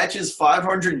 39 catches,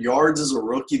 500 yards as a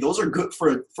rookie. Those are good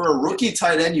for a rookie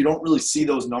tight end. You don't really see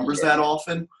those numbers that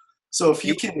often. So if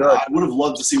he can, I would have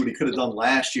loved to see what he could have done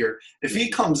last year. If he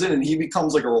comes in and he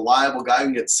becomes like a reliable guy who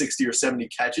can get 60 or 70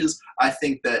 catches, I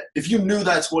think that if you knew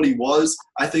that's what he was,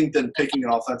 I think then picking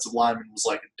an offensive lineman was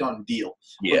like a done deal.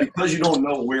 Yeah. But because you don't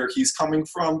know where he's coming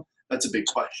from, that's a big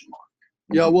question mark.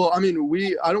 Yeah, well, I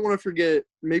mean, I don't want to forget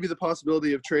maybe the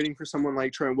possibility of trading for someone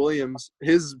like Trent Williams.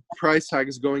 His price tag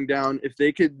is going down. If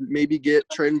they could maybe get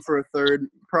trading for a third,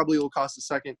 probably will cost a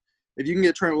second. If you can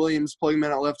get Trent Williams, plug him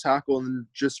in at left tackle, and then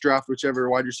just draft whichever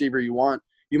wide receiver you want,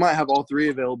 you might have all three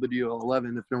available to you at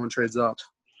 11 if no one trades up.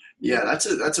 Yeah, that's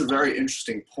a very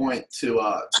interesting point to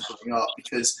bring up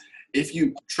because if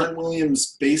you Trent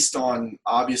Williams, based on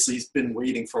obviously he's been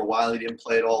waiting for a while, he didn't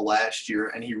play at all last year,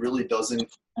 and he really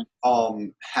doesn't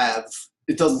have.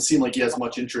 It doesn't seem like he has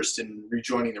much interest in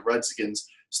rejoining the Redskins.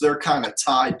 So they're kind of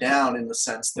tied down in the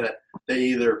sense that they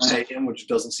either pay him, which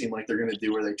doesn't seem like they're going to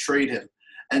do, or they trade him.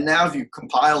 And now if you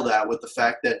compile that with the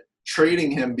fact that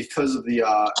trading him because of the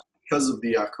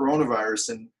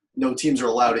coronavirus and no teams are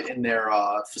allowed in their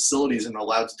facilities and are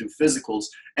allowed to do physicals,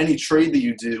 any trade that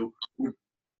you do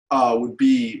would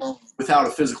be without a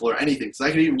physical or anything. So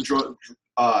that could even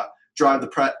drive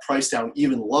the price down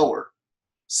even lower.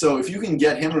 So if you can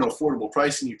get him at an affordable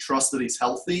price and you trust that he's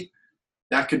healthy,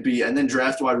 that could be – and then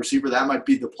draft a wide receiver, that might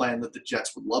be the plan that the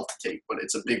Jets would love to take, but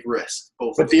it's a big risk.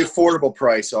 But the affordable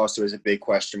price also is a big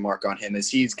question mark on him as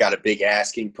he's got a big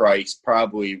asking price,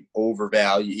 probably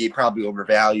overvalued. He probably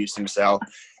overvalues himself,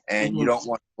 and you don't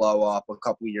want to blow up a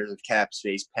couple of years of cap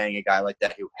space paying a guy like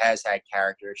that who has had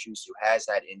character issues, who has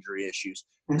had injury issues.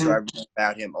 So I read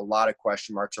about him, a lot of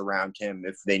question marks around him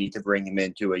if they need to bring him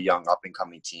into a young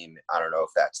up-and-coming team. I don't know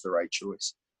if that's the right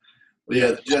choice. Well,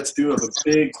 yeah, the Jets do have a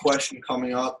big question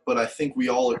coming up, but I think we've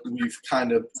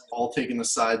kind of all taken the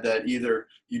side that either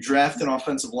you draft an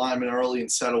offensive lineman early and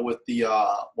settle with the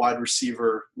wide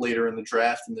receiver later in the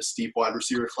draft in the steep wide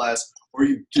receiver class, or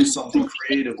you do something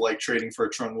creative like trading for a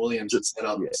Trent Williams and set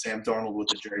up Sam Darnold with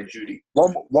the Jerry Jeudy.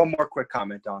 One more quick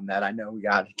comment on that. I know we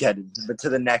got to get it, but to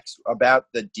the next about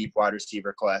the deep wide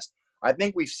receiver class. I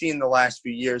think we've seen the last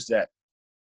few years that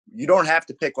you don't have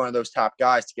to pick one of those top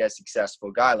guys to get a successful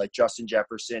guy like Justin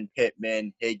Jefferson,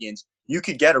 Pittman, Higgins. You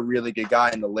could get a really good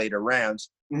guy in the later rounds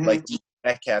like DK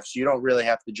Metcalf, so you don't really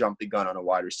have to jump the gun on a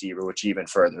wide receiver, which even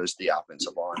furthers the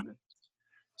offensive line.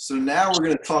 So now we're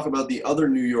going to talk about the other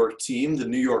New York team, the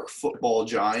New York Football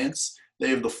Giants. They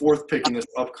have the fourth pick in this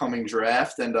upcoming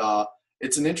draft, and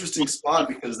it's an interesting spot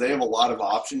because they have a lot of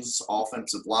options: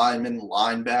 offensive lineman,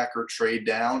 linebacker, trade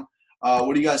down.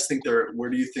 What do you guys think where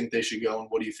do you think they should go, and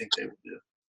what do you think they would do?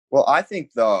 Well, I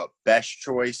think the best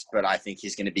choice, but I think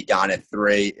he's going to be gone at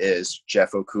 3, is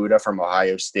Jeff Okudah from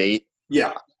Ohio State.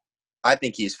 Yeah. I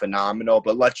think he's phenomenal,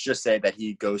 but let's just say that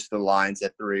he goes to the Lions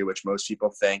at 3, which most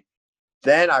people think.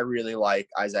 Then I really like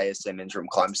Isaiah Simmons from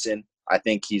Clemson. I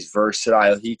think he's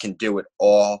versatile. He can do it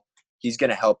all. He's going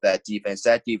to help that defense.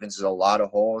 That defense has a lot of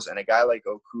holes, and a guy like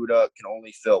Okudah can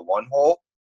only fill one hole.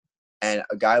 And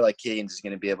a guy like Higgins is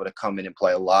going to be able to come in and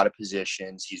play a lot of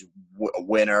positions. He's a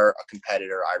winner, a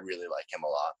competitor. I really like him a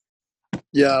lot.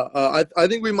 Yeah, I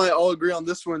think we might all agree on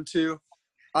this one too.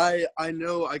 I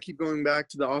know I keep going back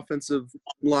to the offensive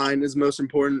line is most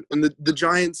important. And the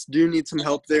Giants do need some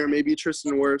help there. Maybe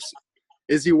Tristan Wirfs.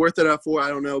 Is he worth it at 4? I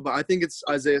don't know. But I think it's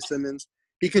Isaiah Simmons.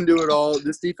 He can do it all.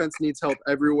 This defense needs help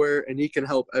everywhere, and he can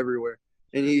help everywhere.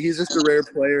 And he's just a rare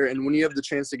player. And when you have the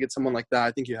chance to get someone like that,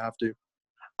 I think you have to.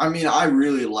 I mean, I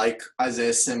really like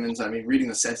Isaiah Simmons. I mean, reading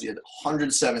the stats, he had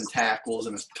 107 tackles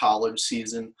in his college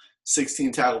season,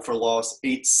 16 tackle for loss,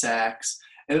 8 sacks.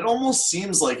 And it almost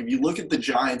seems like if you look at the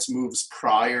Giants' moves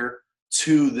prior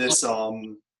to this,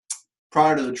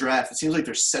 prior to the draft, it seems like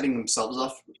they're setting themselves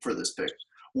up for this pick.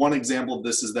 One example of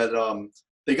this is that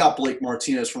they got Blake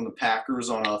Martinez from the Packers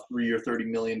on a 3-year, $30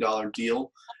 million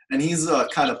deal. And he's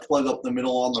kind of plug up the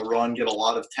middle on the run, get a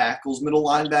lot of tackles, middle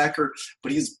linebacker,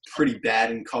 but he's pretty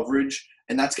bad in coverage.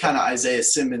 And that's kind of Isaiah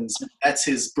Simmons. That's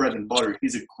his bread and butter.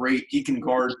 He can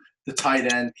guard the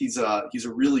tight end. He's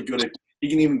really good at He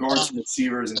can even guard some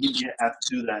receivers, and he have to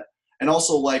do that. And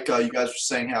also, like you guys were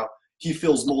saying, how he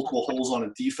fills multiple holes on a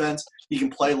defense. He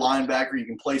can play linebacker. He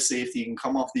can play safety. He can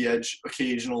come off the edge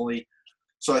occasionally.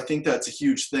 So I think that's a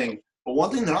huge thing. But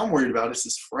one thing that I'm worried about is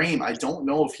his frame. I don't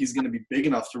know if he's going to be big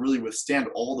enough to really withstand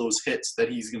all those hits that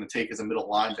he's going to take as a middle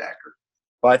linebacker.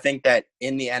 Well, I think that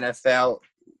in the NFL,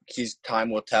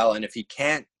 time will tell. And if he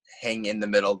can't hang in the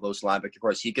middle of those linebacker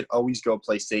cores, he could always go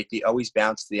play safety, always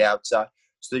bounce to the outside.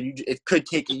 So it could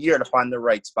take a year to find the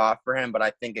right spot for him. But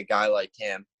I think a guy like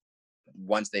him,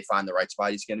 once they find the right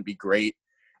spot, he's going to be great.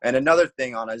 And another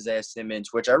thing on Isaiah Simmons,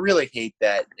 which I really hate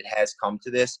that it has come to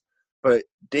this, but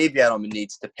Dave Gettleman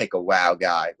needs to pick a wow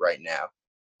guy right now.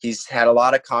 He's had a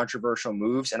lot of controversial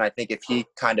moves, and I think if he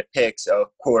kind of picks a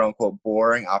quote-unquote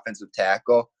boring offensive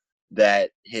tackle,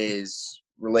 that his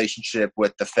relationship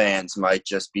with the fans might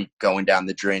just be going down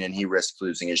the drain and he risks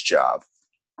losing his job.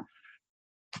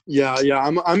 Yeah,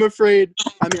 I'm afraid.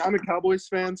 I mean, I'm a Cowboys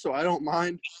fan, so I don't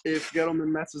mind if Gettleman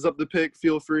messes up the pick.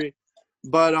 Feel free.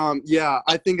 But,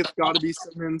 I think it's got to be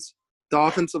Simmons. The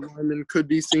offensive lineman could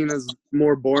be seen as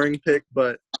more boring pick,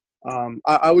 but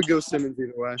I would go Simmons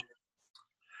either way.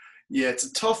 Yeah, it's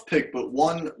a tough pick, but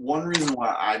one reason why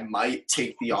I might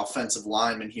take the offensive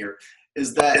lineman here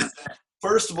is that,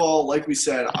 first of all, like we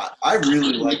said, I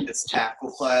really like this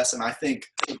tackle class, and I think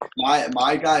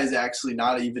my guy is actually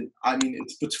not even – I mean,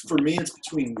 for me it's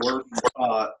between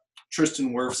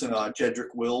Tristan Wirfs and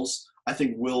Jedrick Wills. I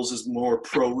think Wills is more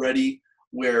pro-ready,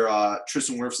 where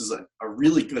Tristan Wirfs is a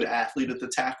really good athlete at the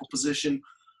tackle position.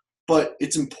 But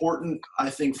it's important, I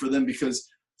think, for them because,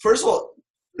 first of all,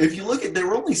 if you look at –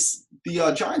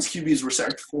 the Giants QBs were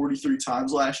sacked 43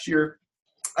 times last year.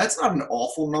 That's not an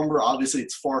awful number. Obviously,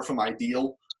 it's far from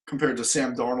ideal compared to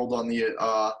Sam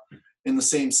Darnold in the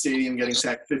same stadium getting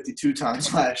sacked 52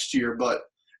 times last year. But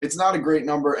it's not a great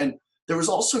number. And there was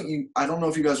also I don't know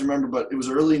if you guys remember, but it was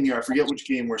early in the year. I forget which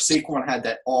game where Saquon had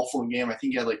that awful game. I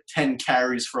think he had like 10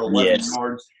 carries for 11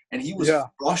 yards, and he was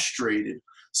frustrated.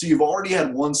 So you've already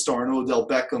had one star in Odell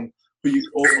Beckham,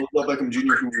 Odell Beckham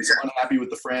Jr., who was unhappy with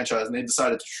the franchise, and they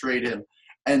decided to trade him.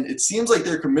 And it seems like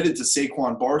they're committed to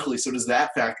Saquon Barkley, so does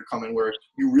that factor come in where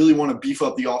you really want to beef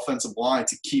up the offensive line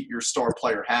to keep your star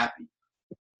player happy?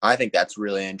 I think that's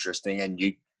really interesting, and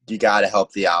you got to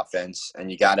help the offense,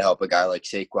 and you got to help a guy like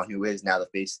Saquon, who is now the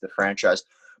face of the franchise.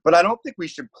 But I don't think we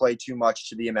should play too much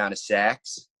to the amount of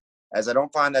sacks, as I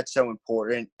don't find that so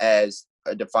important as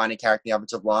a defining character in the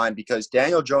offensive line, because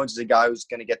Daniel Jones is a guy who's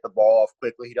going to get the ball off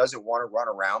quickly. He doesn't want to run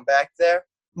around back there.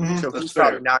 So he's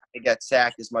probably not going to get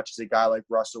sacked as much as a guy like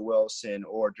Russell Wilson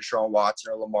or Deshaun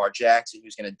Watson or Lamar Jackson,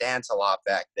 who's going to dance a lot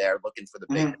back there looking for the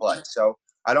big play. So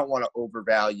I don't want to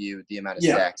overvalue the amount of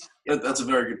sacks. That's a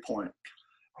very good point.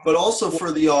 But also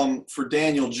for the for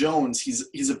Daniel Jones, he's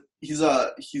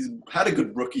had a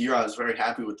good rookie year. I was very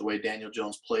happy with the way Daniel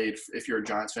Jones played. If you're a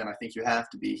Giants fan, I think you have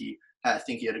to be. I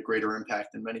think he had a greater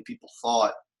impact than many people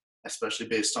thought, especially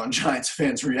based on Giants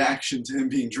fans' reaction to him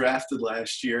being drafted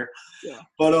last year. Yeah.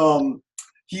 But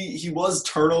he was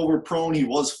turnover prone. He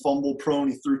was fumble prone.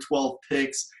 He threw 12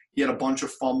 picks. He had a bunch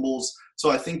of fumbles.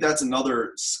 So I think that's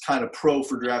another kind of pro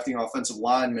for drafting offensive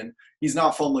linemen. He's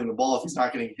not fumbling the ball if he's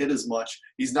not getting hit as much.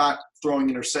 He's not throwing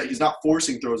intercept. He's not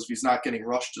forcing throws if he's not getting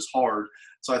rushed as hard.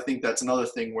 So I think that's another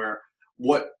thing where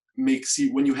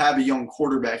when you have a young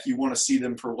quarterback, you want to see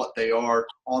them for what they are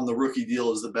on the rookie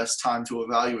deal is the best time to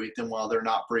evaluate them while they're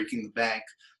not breaking the bank.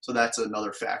 So that's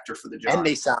another factor for the Giants. And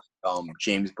they signed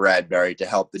James Bradbury to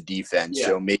help the defense. Yeah.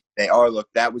 So maybe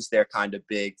that was their kind of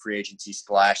big free agency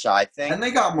splash, I think. And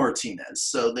they got Martinez.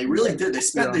 So they really did.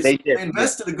 They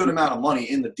invested a good amount of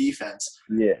money in the defense.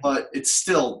 Yeah. But it's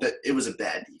still that it was a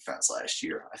bad defense last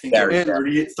year. I think they were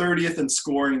 30th in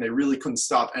scoring. They really couldn't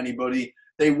stop anybody.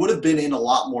 They would have been in a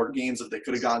lot more games if they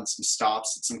could have gotten some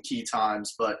stops at some key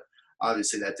times, but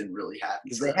obviously that didn't really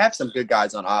happen. They have some good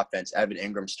guys on offense: Evan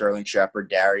Ingram, Sterling Shepard,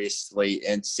 Darius Slate,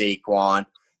 and Saquon.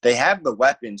 They have the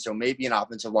weapons, so maybe an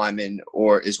offensive lineman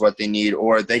is what they need,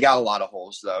 or they got a lot of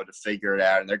holes, though, to figure it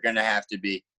out, and they're going to have to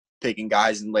be picking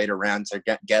guys in later rounds.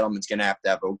 Gettleman's going to have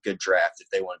a good draft if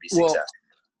they want to be successful.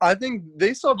 I think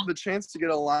they still have the chance to get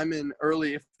a lineman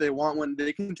early if they want one.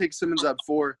 They can take Simmons at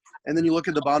 4, and then you look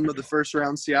at the bottom of the first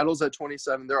round. Seattle's at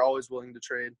 27. They're always willing to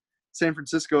trade. San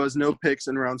Francisco has no picks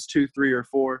in rounds 2, 3, or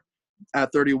 4.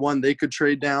 At 31, they could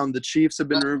trade down. The Chiefs have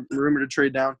been rumored to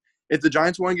trade down. If the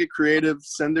Giants want to get creative,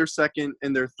 send their second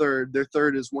and their third. Their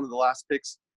third is one of the last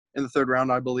picks in the third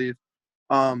round, I believe.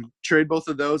 Trade both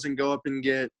of those and go up and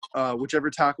get whichever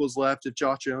tackle is left. If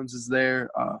Josh Jones is there,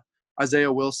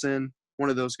 Isaiah Wilson, one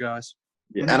of those guys.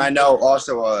 Yeah. And I know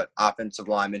also an offensive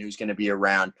lineman who's going to be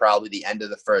around probably the end of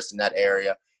the first in that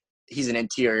area he's an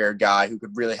interior guy who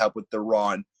could really help with the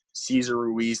run. Cesar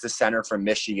Ruiz, the center from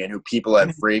Michigan, who people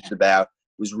have raved about,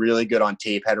 was really good on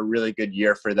tape, had a really good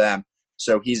year for them.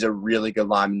 So he's a really good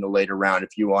lineman in the later round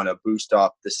if you want to boost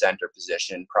up the center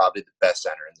position, probably the best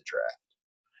center in the draft.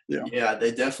 Yeah,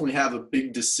 they definitely have a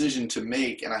big decision to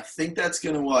make, and I think that's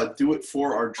going to do it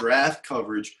for our draft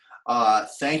coverage.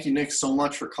 Thank you, Nick, so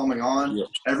much for coming on. Yeah.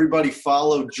 Everybody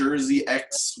follow Jersey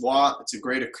X SWAT. It's a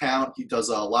great account. He does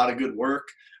a lot of good work.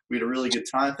 We had a really good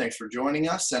time. Thanks for joining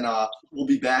us, and we'll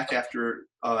be back after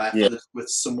this with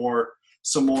some more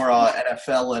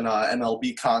NFL and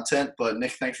MLB content. But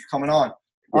Nick, thanks for coming on.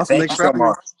 Awesome. Thank you so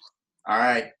much. All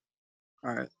right.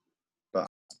 All right.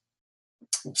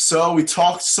 So we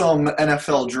talked some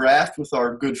NFL draft with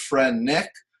our good friend Nick.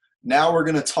 Now we're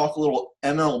going to talk a little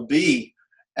MLB.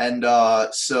 And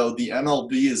so the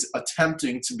MLB is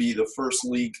attempting to be the first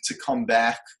league to come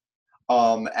back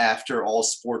after all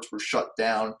sports were shut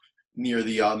down near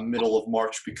the middle of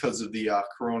March because of the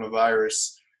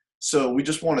coronavirus. So we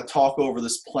just want to talk over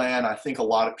this plan. I think a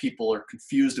lot of people are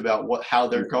confused about how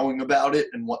they're going about it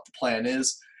and what the plan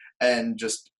is, and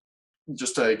just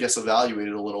I guess evaluate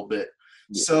it a little bit.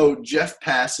 Yeah. So Jeff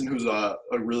Passan, who's a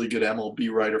really good MLB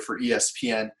writer for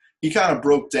ESPN, he kind of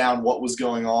broke down what was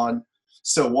going on.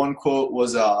 So one quote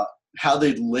was how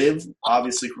they'd live.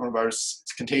 Obviously, coronavirus is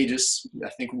contagious. I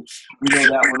think we know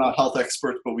that. We're not health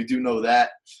experts, but we do know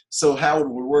that. So how it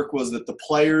would work was that the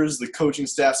players, the coaching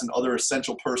staffs, and other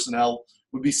essential personnel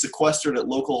would be sequestered at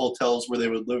local hotels where they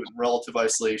would live in relative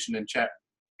isolation and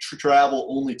travel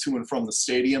only to and from the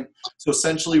stadium. So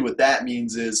essentially what that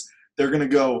means is you're going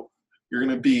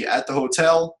to be at the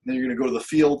hotel, then you're going to go to the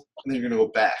field, and then you're going to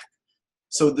go back.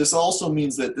 So this also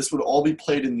means that this would all be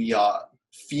played in the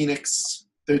Phoenix.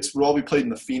 It would all be played in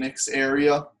the Phoenix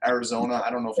area, Arizona. I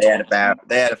don't know if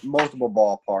they had multiple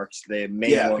ballparks. They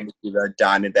made one to the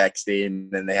Diamondback Stadium,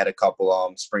 and then they had a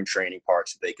couple spring training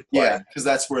parks that they could play. Yeah, because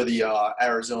that's where the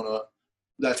Arizona.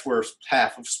 That's where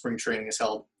half of spring training is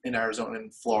held in Arizona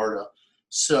and Florida.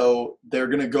 So they're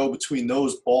going to go between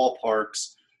those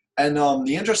ballparks. And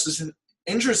the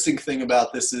interesting thing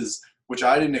about this is, which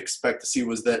I didn't expect to see,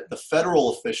 was that the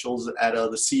federal officials at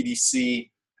the CDC,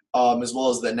 as well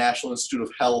as the National Institute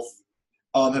of Health,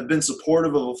 have been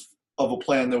supportive of a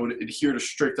plan that would adhere to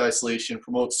strict isolation,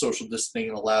 promote social distancing,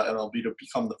 and allow MLB to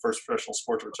become the first professional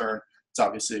sport to return. It's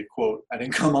obviously a quote. I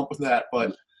didn't come up with that.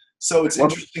 But so it's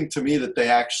interesting to me that they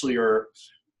actually are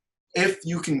 – if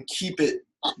you can keep it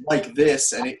like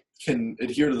this and it can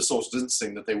adhere to the social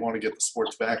distancing, that they want to get the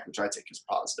sports back, which I take as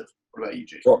positive. What about you,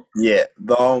 Jake? Well, yeah.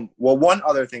 One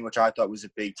other thing which I thought was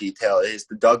a big detail is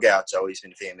the dugout's always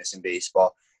been famous in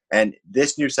baseball. And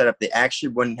this new setup, they actually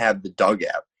wouldn't have the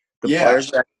dugout. The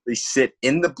players would actually sit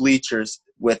in the bleachers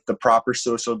with the proper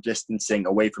social distancing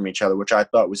away from each other, which I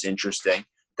thought was interesting.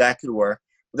 That could work.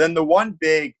 But then the one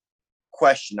big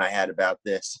question I had about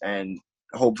this, and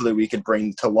hopefully we could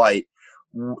bring to light,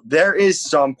 there is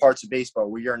some parts of baseball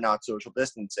where you're not social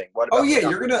distancing.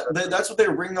 That's what they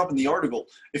were bringing up in the article.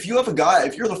 If you have a guy,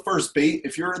 if you're the first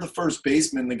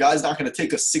baseman, the guy's not going to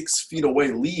take a 6 feet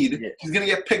away lead. Yeah. He's going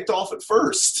to get picked off at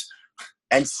first.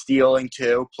 And stealing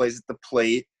too, plays at the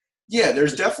plate. Yeah,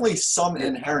 there's definitely some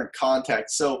inherent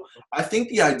contact. So I think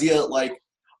the idea,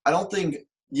 I don't think,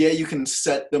 you can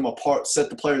set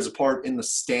the players apart in the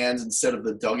stands instead of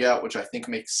the dugout, which I think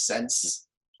makes sense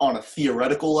on a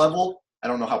theoretical level. I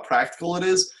don't know how practical it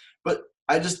is, but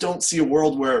I just don't see a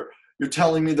world where you're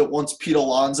telling me that once Pete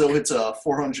Alonso hits a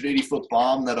 480-foot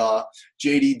bomb that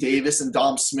J.D. Davis and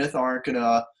Dom Smith aren't going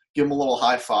to give him a little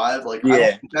high five. I don't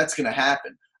think that's going to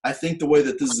happen. I think the way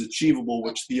that this is achievable,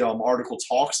 which the article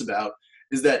talks about,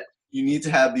 is that you need to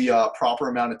have the proper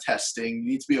amount of testing. You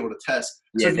need to be able to test.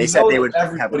 Yeah, so they said they would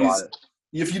have a lot of it.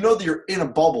 If you know that you're in a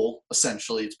bubble,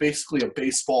 essentially, it's basically a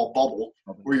baseball bubble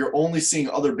where you're only seeing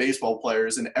other baseball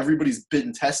players and everybody's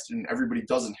been tested and everybody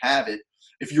doesn't have it.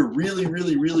 If you're really,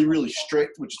 really, really, really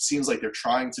strict, which it seems like they're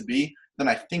trying to be, then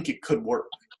I think it could work.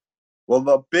 Well,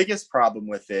 the biggest problem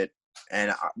with it,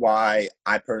 and why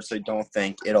I personally don't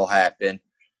think it'll happen,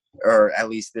 or at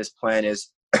least this plan is,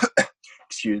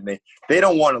 excuse me, they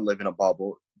don't want to live in a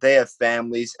bubble. They have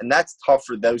families, and that's tough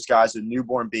for those guys with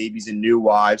newborn babies and new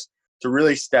wives to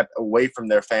really step away from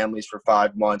their families for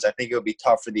 5 months. I think it would be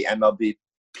tough for the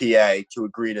MLBPA to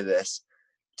agree to this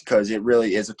because it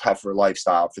really is a tougher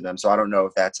lifestyle for them. So I don't know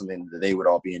if that's something that they would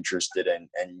all be interested in,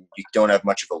 and you don't have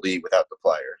much of a league without the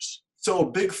players. So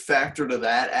a big factor to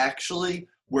that, actually,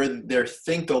 where they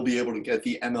think they'll be able to get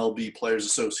the MLB Players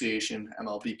Association,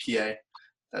 MLBPA,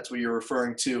 that's what you're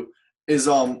referring to, is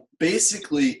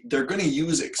basically they're going to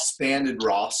use expanded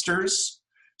rosters.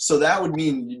 So that would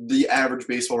mean the average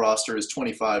baseball roster is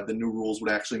 25. The new rules would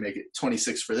actually make it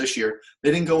 26 for this year. They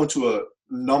didn't go into a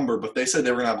number, but they said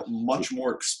they were going to have a much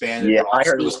more expanded Yeah, I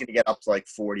roster. heard it was going to get up to like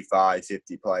 45,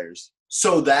 50 players.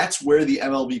 So that's where the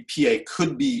MLBPA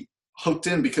could be hooked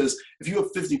in, because if you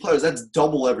have 50 players, that's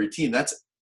double every team. That's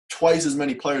twice as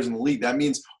many players in the league. That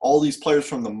means all these players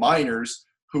from the minors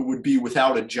who would be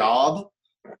without a job,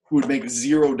 who would make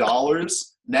 $0,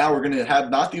 now we're going to have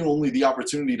not only the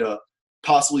opportunity to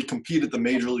possibly compete at the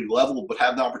major league level, but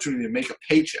have the opportunity to make a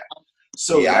paycheck.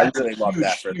 So yeah, that's I really love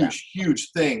that for them. huge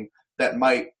thing that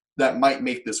might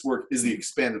make this work is the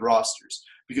expanded rosters.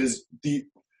 Because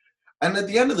and at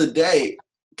the end of the day,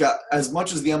 as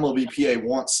much as the MLBPA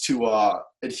wants to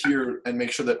adhere and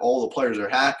make sure that all the players are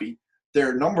happy,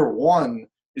 their number one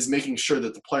is making sure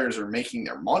that the players are making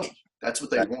their money. That's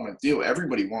what they want to do.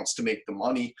 Everybody wants to make the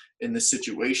money in this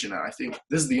situation, and I think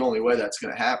this is the only way that's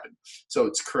going to happen. So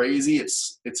it's crazy.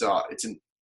 It's an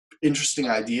interesting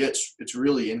idea. It's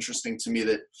really interesting to me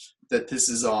that this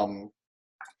is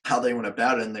how they went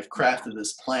about it, and they've crafted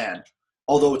this plan.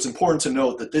 Although it's important to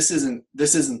note that this isn't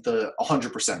the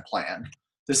 100% plan.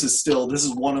 This is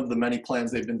one of the many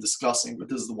plans they've been discussing, but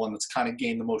this is the one that's kind of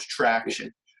gained the most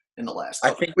traction in the last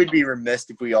I think we'd be remiss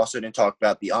if we also didn't talk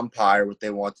about the umpire, what they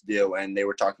want to do, and they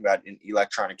were talking about an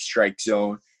electronic strike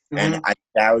zone, and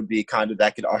that would be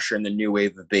that could usher in the new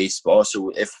wave of baseball. So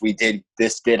if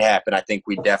this did happen, I think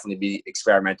we'd definitely be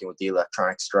experimenting with the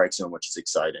electronic strike zone, which is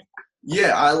exciting.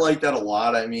 Yeah, I like that a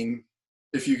lot. I mean,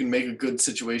 if you can make a good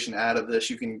situation out of this,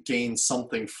 you can gain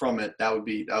something from it. That would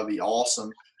be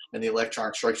awesome. And the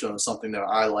electronic strike zone is something that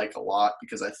I like a lot,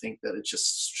 because I think that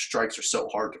strikes are so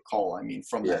hard to call. I mean,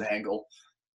 from that angle,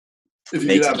 if you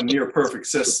could have a near perfect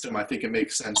system, I think it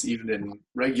makes sense even in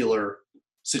regular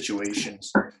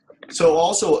situations. So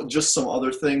also just some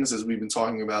other things, as we've been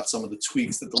talking about, some of the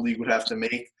tweaks that the league would have to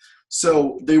make.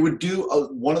 So they would do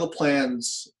one of the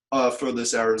plans for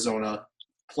this Arizona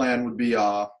plan would be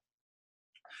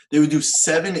they would do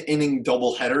 7-inning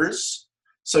doubleheaders.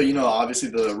 So, obviously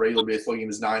the regular baseball game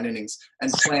is 9 innings,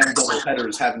 and planned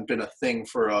doubleheaders haven't been a thing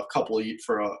for a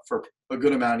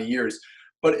good amount of years.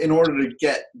 But in order to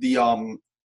get the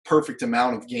perfect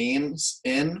amount of games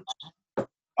in,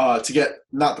 to get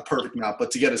not the perfect amount, but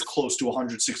to get as close to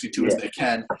 162 as they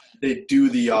can, they do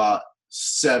the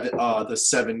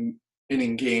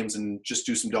 7-inning games and just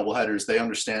do some doubleheaders. They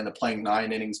understand that playing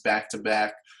 9 innings back to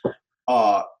back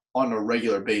on a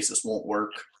regular basis won't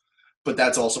work. But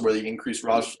that's also where the increased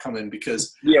rosters come in,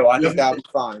 because I think that would be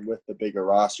fine with the bigger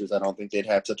rosters. I don't think they'd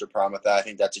have such a problem with that. I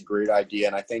think that's a great idea,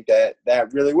 and I think that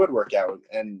really would work out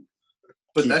and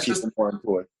that's just more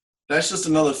into it. That's just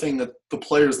another thing that the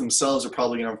players themselves are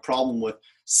probably going to have a problem with.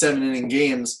 7-inning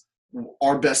games.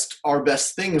 Our best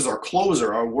thing is our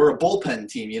closer. We're a bullpen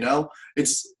team,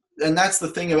 And that's the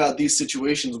thing about these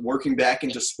situations, working back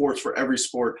into sports for every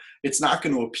sport. It's not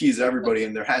going to appease everybody,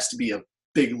 and there has to be a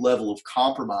big level of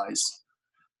compromise.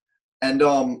 And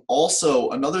also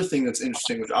another thing that's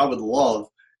interesting, which I would love,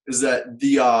 is that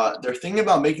they're thinking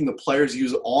about making the players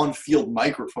use on-field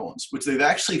microphones, which they've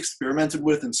actually experimented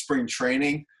with in spring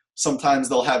training. Sometimes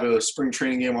they'll have a spring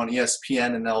training game on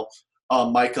ESPN, and they'll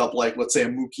mic up, like, let's say, a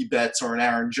Mookie Betts or an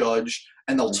Aaron Judge,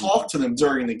 and they'll talk to them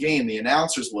during the game. The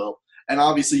announcers will. And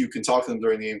obviously you can talk to them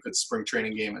during the game because it's a spring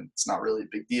training game and it's not really a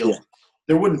big deal. Yeah.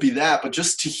 There wouldn't be that, but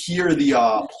just to hear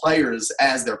the players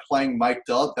as they're playing mic'd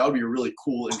up, that would be a really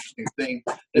cool, interesting thing.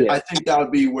 Yeah. I think that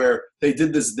would be where they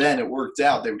did this then. It worked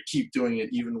out. They would keep doing it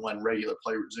even when regular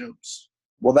play resumes.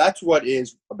 Well, that's what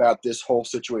is about this whole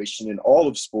situation in all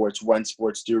of sports when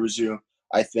sports do resume,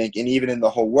 I think. And even in the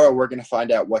whole world, we're going to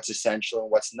find out what's essential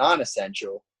and what's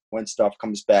non-essential when stuff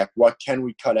comes back. What can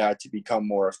we cut out to become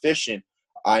more efficient?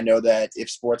 I know that if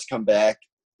sports come back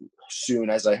soon,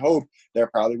 as I hope, there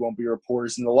probably won't be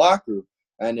reporters in the locker room.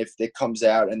 And if it comes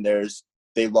out and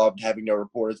they loved having no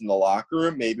reporters in the locker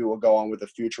room, maybe we'll go on with a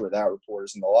future without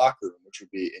reporters in the locker room, which would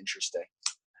be interesting.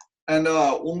 And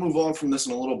we'll move on from this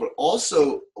in a little bit.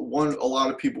 Also, a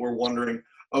lot of people were wondering,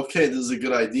 okay, this is a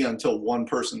good idea until one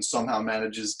person somehow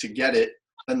manages to get it,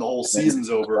 then the whole season's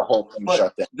over. The whole thing but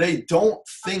shut down. They don't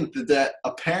think that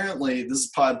apparently, this is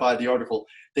probably by the article,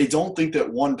 they don't think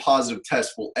that one positive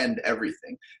test will end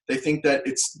everything. They think that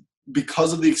it's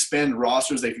because of the expanded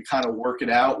rosters, they can kind of work it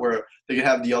out where they can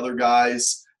have the other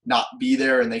guys not be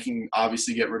there, and they can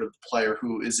obviously get rid of the player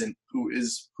who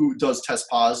does test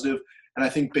positive. And I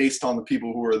think based on the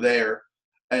people who are there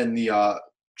and the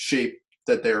shape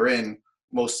that they're in,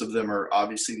 most of them are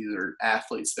obviously these are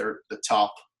athletes. They're the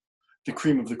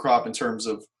cream of the crop in terms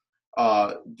of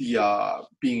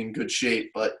being in good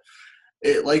shape. But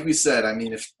like we said, I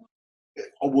mean, if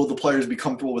Will the players be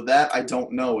comfortable with that? I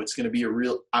don't know. It's going to be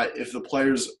if the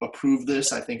players approve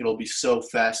this, I think it'll be so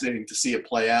fascinating to see it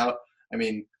play out. I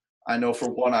mean, I know for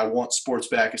one, I want sports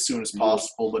back as soon as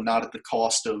possible, but not at the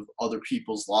cost of other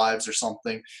people's lives or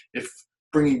something. If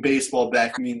bringing baseball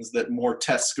back means that more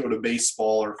tests go to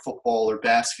baseball or football or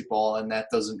basketball, and that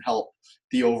doesn't help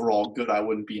the overall good, I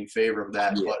wouldn't be in favor of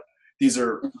that. Yeah. But these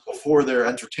are, before their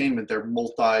entertainment, they're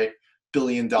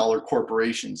multi-billion-dollar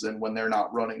corporations, and when they're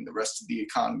not running, the rest of the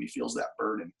economy feels that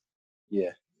burden.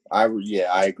 Yeah. I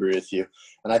agree with you.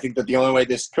 And I think that the only way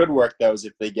this could work, though, is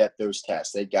if they get those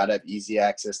tests. They got to have easy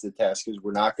access to tests because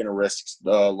we're not going to risk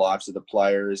the lives of the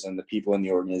players and the people in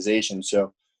the organization.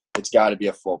 So it's got to be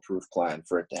a foolproof plan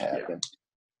for it to happen.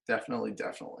 Yeah, definitely.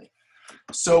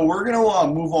 So we're going to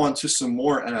move on to some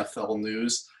more NFL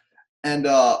news. And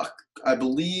I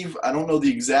believe, I don't know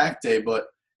the exact day, but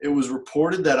it was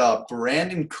reported that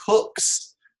Brandon Cooks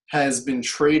has been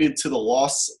traded to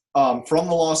from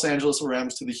the Los Angeles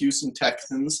Rams to the Houston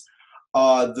Texans.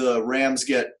 The Rams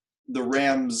get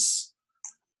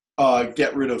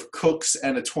rid of Cooks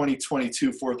and a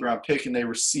 2022 fourth-round pick, and they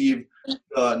receive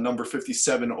the number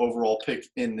 57 overall pick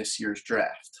in this year's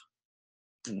draft.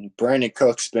 Brandon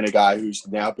Cook's been a guy who's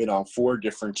now been on 4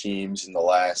 different teams in the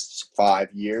last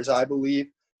 5 years, I believe.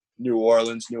 New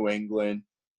Orleans, New England,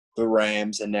 the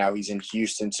Rams, and now he's in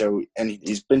Houston. And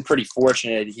he's been pretty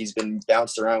fortunate. He's been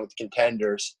bounced around with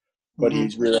contenders, but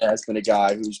he really has been a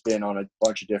guy who's been on a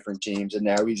bunch of different teams, and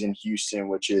now he's in Houston,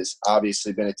 which has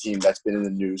obviously been a team that's been in the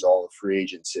news all of free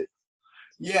agency.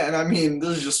 Yeah, and I mean,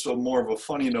 this is just more of a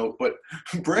funny note, but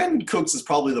Brandon Cooks is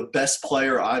probably the best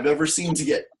player I've ever seen to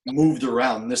get moved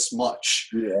around this much.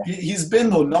 Yeah. He's been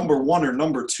the number 1 or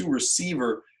number 2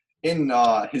 receiver on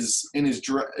the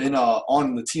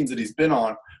teams that he's been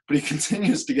on, but he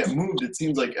continues to get moved. It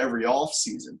seems like every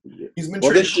offseason. He's been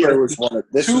traded. This year was one of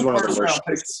the worst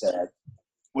years he's had.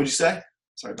 What'd you say?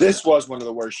 Sorry. This was one of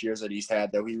the worst years that he's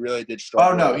had, though. He really did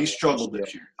struggle. Oh no, he struggled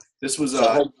this year. This was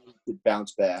hopefully he could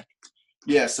bounce back.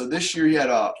 Yeah, so this year he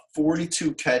had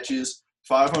 42 catches,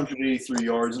 583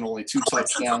 yards, and only 2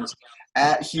 touchdowns.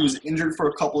 He was injured for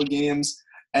a couple of games,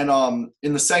 and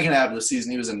in the second half of the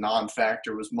season, he was a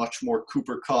non-factor. It was much more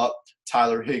Cooper Kupp,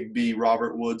 Tyler Higbee,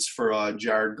 Robert Woods for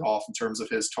Jared Goff in terms of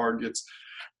his targets.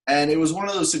 And it was one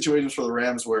of those situations for the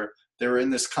Rams where they were in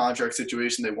this contract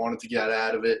situation. They wanted to get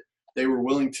out of it. They were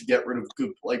willing to get rid of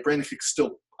Brandon Cooks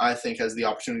still, I think, has the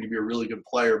opportunity to be a really good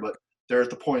player, but they're at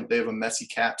the point they have a messy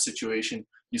cap situation.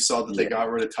 You saw that they got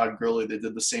rid of Todd Gurley. They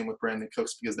did the same with Brandon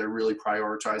Cooks because they're really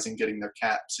prioritizing getting their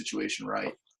cap situation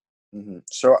right. Mm-hmm.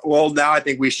 So, now I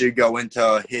think we should go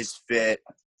into his fit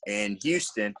in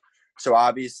Houston. So,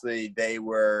 obviously, they've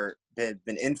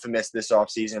been infamous this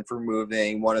offseason for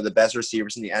moving one of the best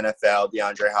receivers in the NFL,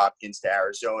 DeAndre Hopkins, to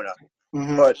Arizona.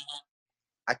 Mm-hmm. But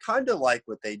I kind of like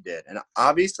what they did. And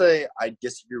obviously, I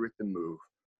disagree with the move.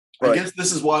 I guess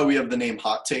this is why we have the name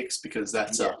Hot Takes, because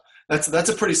that's a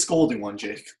pretty scolding one,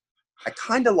 Jake. I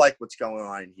kind of like what's going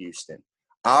on in Houston.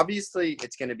 Obviously,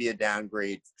 it's going to be a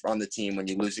downgrade on the team when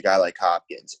you lose a guy like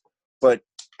Hopkins. But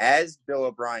as Bill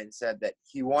O'Brien said, that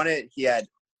he had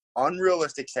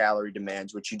unrealistic salary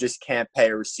demands, which you just can't pay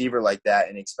a receiver like that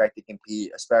and expect to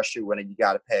compete, especially when you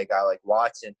got to pay a guy like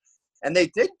Watson. And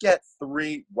they did get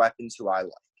 3 weapons who I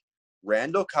like.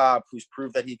 Randall Cobb, who's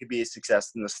proved that he could be a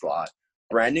success in the slot.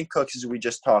 Brandon Cooks, as we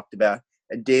just talked about,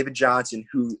 and David Johnson,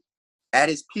 who at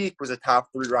his peak was a top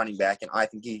 3 running back, and I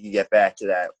think he can get back to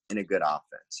that in a good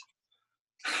offense.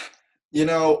 You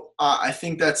know, I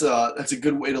think that's a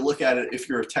good way to look at it if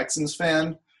you're a Texans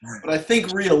fan. But I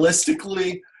think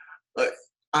realistically, did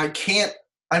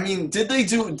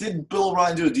Bill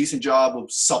O'Brien do a decent job of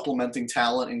supplementing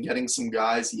talent and getting some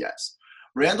guys? Yes.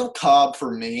 Randall Cobb,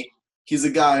 for me, he's a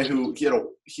guy who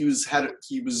he was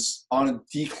on a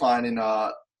decline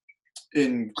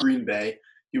in Green Bay.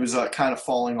 He was kind of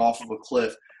falling off of a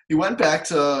cliff. He went back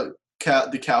to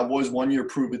the Cowboys, 1-year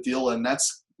prove-it deal, and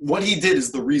that's what he did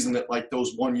is the reason that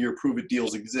those 1-year prove-it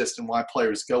deals exist and why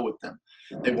players go with them.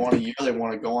 They want a year, they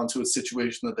want to go on to a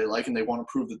situation that they like, and they want to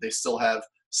prove that they still have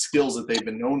skills that they've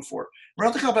been known for.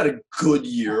 Randall Cobb had a good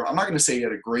year. I'm not going to say he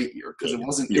had a great year because it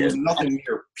was nothing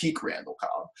near peak Randall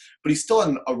Cobb, but he still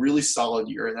had a really solid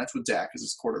year, and that's with Dak as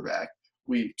his quarterback.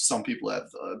 Some people have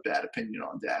a bad opinion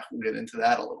on Dak. We'll get into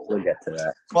that a little bit. We'll get to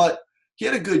that. But he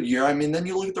had a good year. I mean, then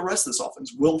you look at the rest of this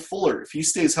offense. Will Fuller, if he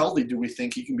stays healthy, do we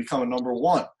think he can become a number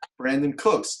 1? Brandon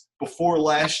Cooks, before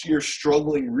last year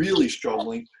really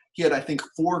struggling, he had, I think,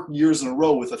 4 years in a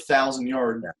row with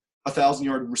 1,000-yard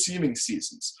receiving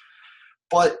seasons.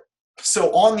 But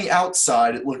So on the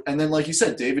outside, and then like you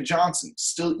said, David Johnson,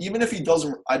 still, even if he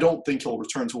doesn't, I don't think he'll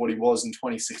return to what he was in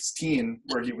 2016,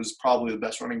 where he was probably the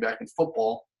best running back in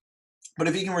football. But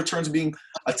if he can return to being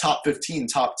a top 15,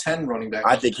 top 10 running back,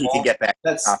 I think he can get back.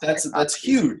 That's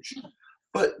huge.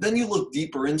 But then you look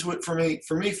deeper into it for me.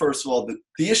 For me, first of all,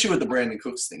 the issue with the Brandon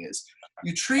Cooks thing is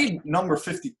you trade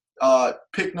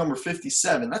pick number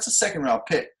 57. That's a second-round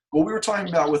pick. What we were talking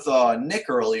about with Nick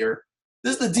earlier,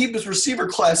 this is the deepest receiver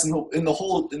class in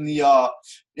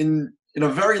a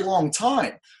very long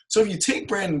time. So if you take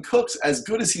Brandon Cooks, as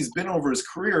good as he's been over his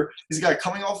career, he's a guy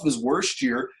coming off of his worst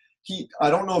year. I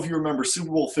don't know if you remember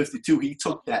Super Bowl 52. He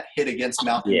took that hit against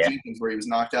Malcolm Jenkins where he was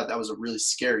knocked out. That was a really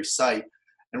scary sight,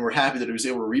 and we're happy that he was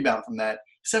able to rebound from that.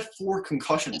 He's had 4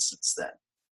 concussions since then.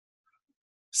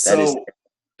 So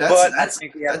that's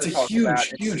a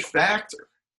huge factor.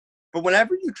 But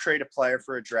whenever you trade a player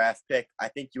for a draft pick, I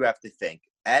think you have to think,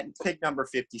 at pick number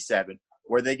 57,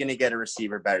 were they going to get a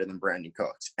receiver better than Brandon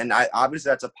Cooks? And obviously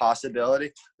that's a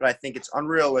possibility, but I think it's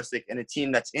unrealistic in a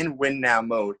team that's in win-now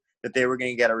mode that they were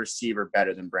going to get a receiver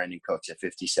better than Brandon Cooks at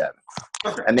 57.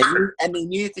 Okay. And they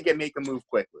needed to make a move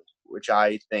quickly, which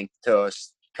I think to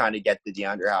kind of get the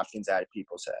DeAndre Hopkins out of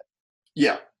people's head.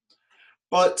 Yeah.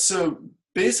 But so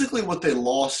basically what they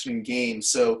lost in games,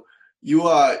 so you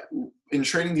in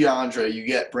trading DeAndre, you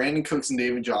get Brandon Cooks and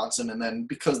David Johnson, and then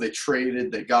because they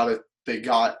traded, they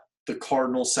got the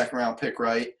Cardinals' second-round pick,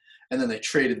 right? And then they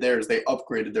traded theirs. They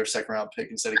upgraded their second-round pick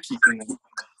instead of keeping them.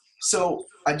 So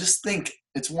I just think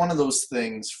it's one of those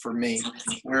things for me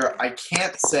where I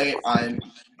can't say I'm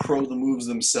pro the moves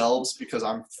themselves because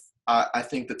I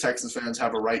think the Texans fans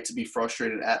have a right to be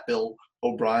frustrated at Bill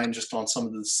O'Brien just on some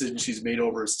of the decisions he's made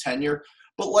over his tenure.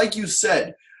 But like you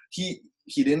said, he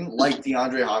didn't like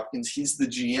DeAndre Hopkins. He's the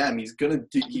GM.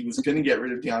 He was gonna get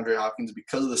rid of DeAndre Hopkins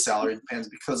because of the salary demands,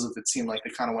 because of it seemed like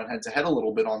they kind of went head to head a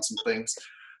little bit on some things.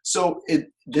 So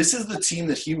this is the team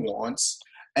that he wants,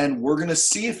 and we're gonna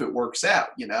see if it works out.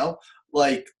 You know,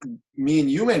 like me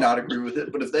and you may not agree with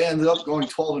it, but if they ended up going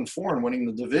 12-4 and winning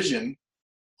the division,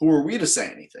 who are we to say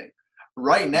anything?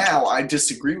 Right now, I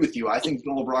disagree with you. I think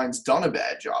Bill O'Brien's done a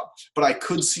bad job, but I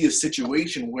could see a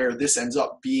situation where this ends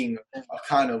up being a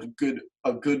kind of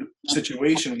a good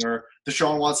situation where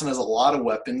Deshaun Watson has a lot of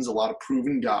weapons, a lot of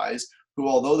proven guys who,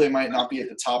 although they might not be at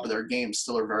the top of their game,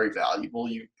 still are very valuable.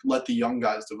 You let the young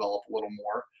guys develop a little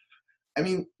more. I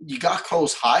mean, you got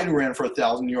Carlos Hyde who ran for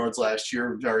 1,000 yards last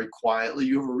year very quietly.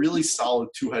 You have a really solid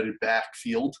two-headed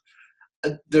backfield.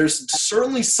 There's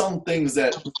certainly some things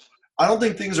that – I don't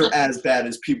think things are as bad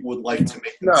as people would like to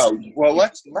make them seem. Well,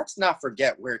 let's not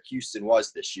forget where Houston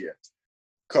was this year,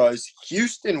 because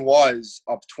Houston was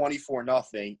up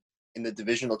 24-0 in the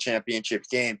divisional championship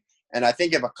game, and I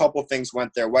think if a couple things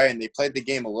went their way and they played the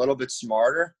game a little bit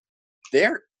smarter,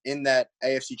 they're in that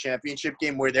AFC championship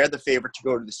game where they're the favorite to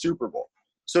go to the Super Bowl.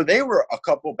 So they were a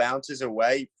couple bounces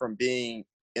away from being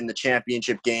in the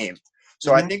championship game.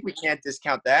 So I think we can't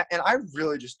discount that. And I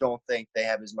really just don't think they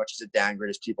have as much as a downgrade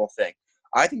as people think.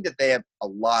 I think that they have a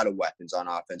lot of weapons on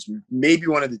offense, maybe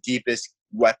one of the deepest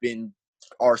weapon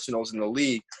arsenals in the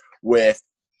league with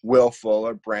Will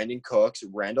Fuller, Brandon Cooks,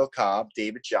 Randall Cobb,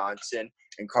 David Johnson,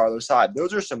 and Carlos Hyde.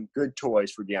 Those are some good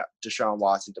toys for Deshaun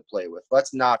Watson to play with.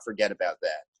 Let's not forget about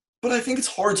that. But I think it's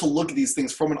hard to look at these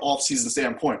things from an offseason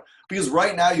standpoint because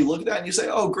right now you look at that and you say,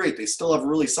 oh, great, they still have a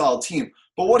really solid team.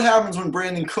 But what happens when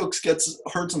Brandon Cooks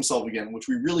hurts himself again, which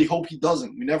we really hope he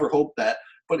doesn't. We never hope that.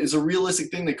 But it's a realistic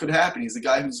thing that could happen. He's the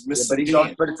guy who's missed the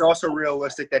game. But it's also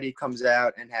realistic that he comes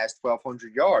out and has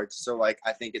 1,200 yards. So, I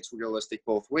think it's realistic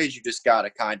both ways. You just got to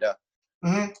kind of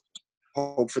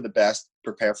hope for the best,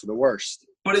 prepare for the worst.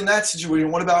 But in that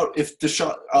situation, what about if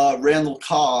Randall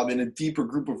Cobb in a deeper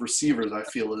group of receivers, I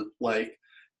feel like,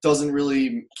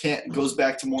 goes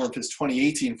back to more of his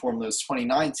 2018 form than his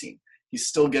 2019. He's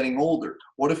still getting older.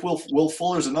 What if Will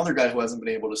Fuller's another guy who hasn't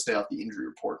been able to stay off the injury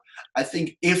report? I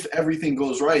think if everything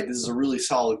goes right, this is a really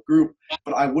solid group,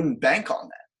 but I wouldn't bank on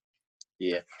that.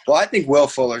 Yeah. Well, I think Will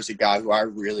Fuller's a guy who I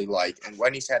really like, and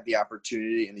when he's had the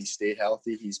opportunity and he's stayed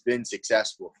healthy, he's been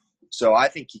successful. So I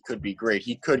think he could be great.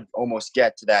 He could almost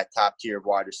get to that top tier of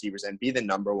wide receivers and be the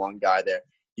number one guy there.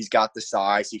 He's got the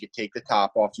size. He could take the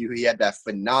top off you. He had that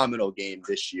phenomenal game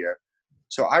this year.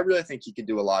 So I really think he could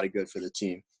do a lot of good for the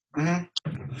team.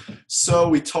 So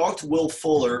we talked Will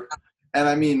Fuller, and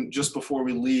I mean, just before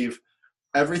we leave,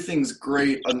 everything's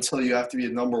great until you have to be a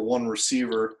number one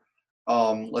receiver.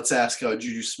 Let's ask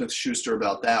Juju Smith-Schuster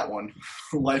about that one.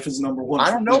 Life is number one.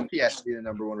 I don't know if he has to be the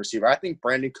number one receiver. I think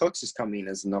Brandon Cooks is coming in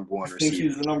as the number one I receiver. think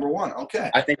he's the number one. Okay.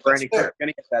 I think Brandon Cooks is going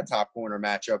to get that top corner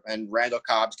matchup, and Randall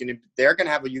Cobb's going to – they're going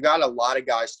to have – you got a lot of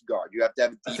guys to guard. You have to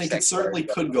have a I think it certainly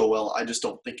could go well. I just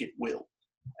don't think it will.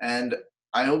 And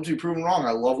I hope to be proven wrong.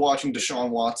 I love watching Deshaun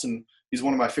Watson. He's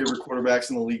one of my favorite quarterbacks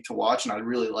in the league to watch, and I'd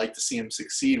really like to see him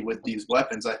succeed with these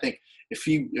weapons. I think if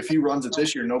he runs it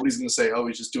this year, nobody's going to say, oh,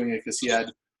 he's just doing it because he had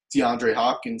DeAndre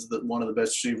Hopkins, one of the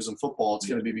best receivers in football. It's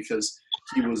going to be because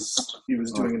he was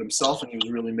doing it himself, and he was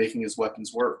really making his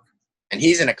weapons work. And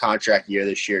he's in a contract year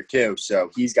this year too, so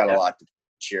he's got a lot to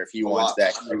share if he wants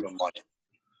that type of money.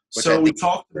 So we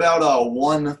talked about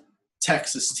one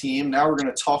Texas team. Now we're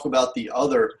going to talk about the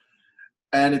other.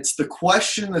 And it's the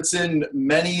question that's in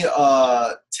many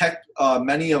of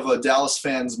Dallas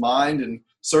fans' mind, and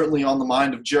certainly on the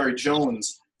mind of Jerry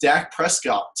Jones. Dak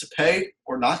Prescott, to pay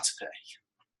or not to pay?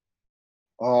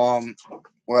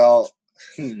 Well,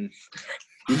 you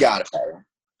gotta pay him.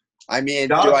 I mean,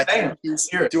 do I think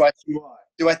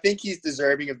he's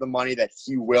deserving of the money that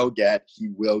he will get? He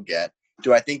will get.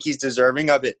 Do I think he's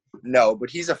deserving of it? No, but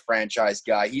he's a franchise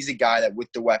guy. He's a guy that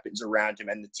with the weapons around him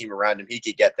and the team around him, he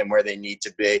could get them where they need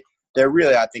to be. They're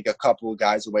really, I think, a couple of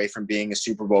guys away from being a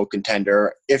Super Bowl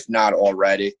contender, if not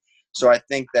already. So I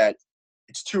think that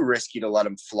it's too risky to let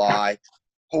him fly.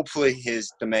 Hopefully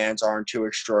his demands aren't too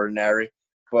extraordinary,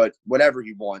 but whatever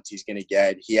he wants, he's going to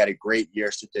get. He had a great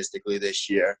year statistically this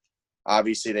year.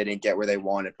 Obviously, they didn't get where they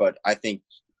wanted, but I think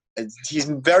he's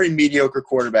a very mediocre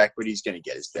quarterback, but he's going to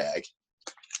get his bag.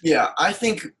 Yeah, I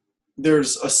think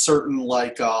there's a certain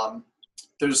way,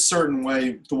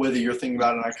 the way that you're thinking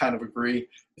about it, and I kind of agree.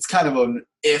 It's kind of an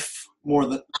if more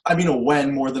than – I mean a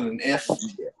when more than an if.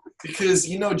 Because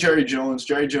Jerry Jones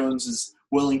is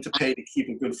willing to pay to keep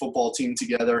a good football team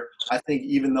together. I think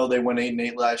even though they went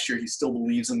 8-8 last year, he still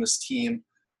believes in this team.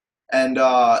 And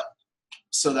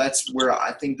so that's where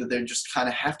I think that they just kind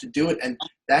of have to do it. And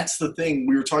that's the thing.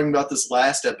 We were talking about this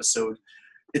last episode.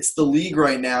 It's the league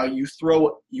right now. You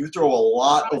throw a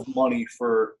lot of money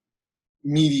for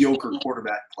mediocre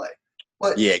quarterback play.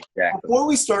 But yeah, exactly. Before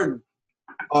we started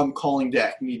calling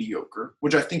Dak mediocre,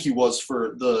 which I think he was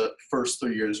for the first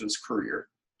 3 years of his career,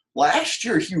 last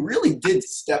year he really did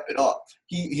step it up.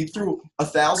 He threw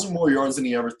 1,000 more yards than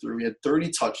he ever threw. He had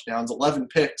 30 touchdowns, 11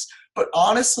 picks. But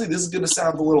honestly, this is going to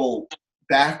sound a little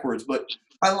backwards, but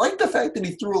I like the fact that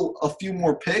he threw a few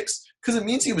more picks because it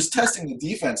means he was testing the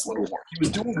defense a little more. He was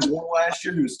doing more last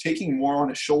year. He was taking more on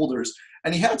his shoulders,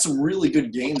 and he had some really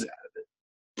good games out of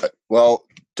it. Well,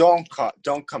 don't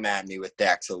come at me with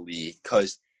Dak's elite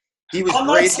because he was. I'm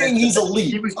great not saying he's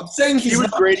elite. I'm saying he was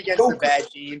great against the bad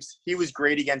teams. He was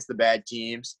great against the bad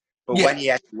teams, but when he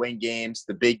had to win games,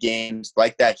 the big games,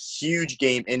 like that huge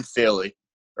game in Philly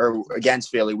or against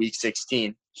Philly, Week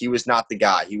 16. He was not the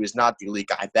guy. He was not the elite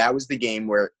guy. That was the game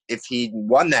where if he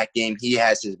won that game, he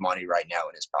has his money right now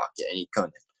in his pocket, and he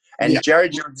couldn't. And Jerry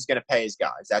Jones is going to pay his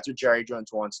guys. That's what Jerry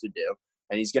Jones wants to do,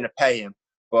 and he's going to pay him.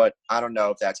 But I don't know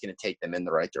if that's going to take them in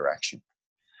the right direction.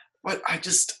 But you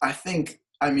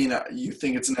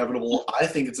think it's inevitable. I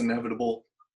think it's inevitable.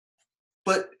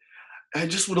 But I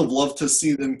just would have loved to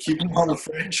see them keep him on the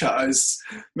franchise,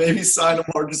 maybe sign a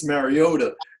Marcus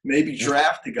Mariota, maybe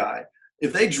draft a guy.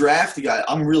 If they draft a guy,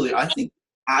 I think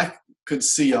I could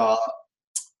see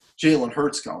Jalen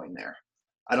Hurts going there.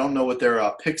 I don't know what their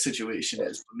pick situation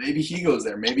is, but maybe he goes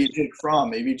there. Maybe Jake Fromm,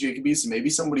 maybe Jacob Eason,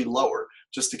 maybe somebody lower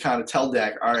just to kind of tell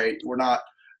Dak, all right,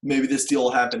 maybe this deal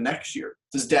will happen next year.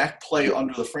 Does Dak play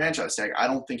under the franchise tag? I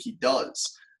don't think he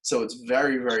does. So it's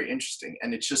very, very interesting.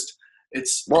 And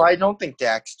Well, I don't think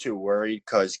Dak's too worried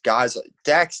because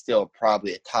Dak's still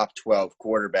probably a top 12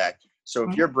 quarterback. So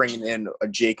if you're bringing in a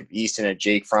Jacob Eason, a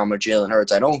Jake Fromm, a Jalen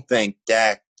Hurts, I don't think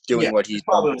Dak doing what he's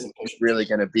doing is really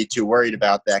going to be too worried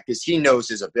about that because he knows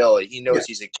his ability. He knows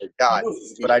he's a good guy.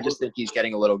 But I just think he's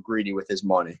getting a little greedy with his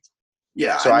money.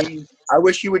 Yeah. So I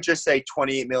wish he would just say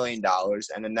 $28 million,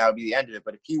 and then that would be the end of it.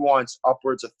 But if he wants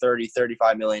upwards of $30,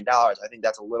 $35 million, I think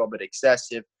that's a little bit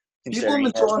excessive. People have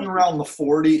been throwing around the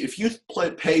 40. If you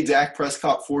pay Dak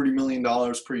Prescott $40 million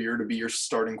per year to be your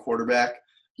starting quarterback,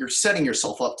 you're setting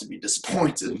yourself up to be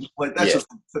disappointed. Like that's just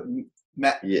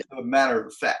a matter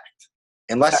of fact.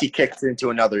 Unless he could kick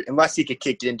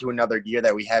it into another gear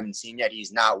that we haven't seen yet,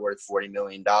 he's not worth $40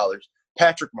 million.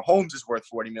 Patrick Mahomes is worth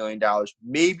 $40 million.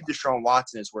 Maybe Deshaun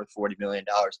Watson is worth $40 million.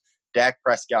 Dak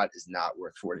Prescott is not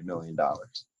worth $40 million.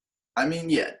 I mean,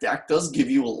 Dak does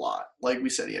give you a lot. Like we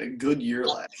said, he had a good year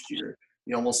last year.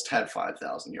 He almost had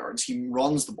 5,000 yards. He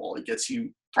runs the ball. He gets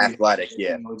you Athletic,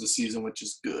 yeah. Loads a season, which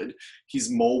is good. He's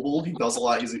mobile. He does a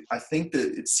lot. I think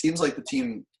that it seems like the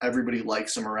team, everybody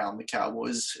likes him around the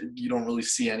Cowboys. You don't really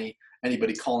see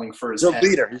anybody calling for his head.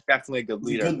 Leader. He's definitely a good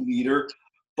leader. He's a good leader.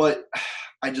 But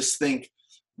I just think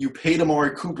you paid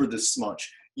Amari Cooper this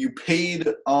much. You paid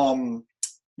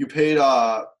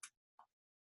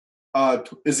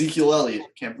Ezekiel Elliott.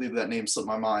 Can't believe that name slipped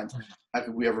my mind. How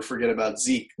could we ever forget about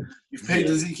Zeke? You've paid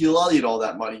Ezekiel Elliott all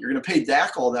that money. You're going to pay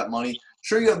Dak all that money.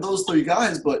 Sure, you have those three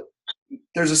guys, but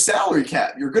there's a salary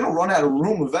cap. You're going to run out of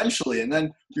room eventually, and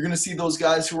then you're going to see those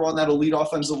guys who are on that elite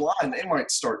offensive line. They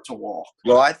might start to walk.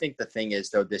 Well, I think the thing is,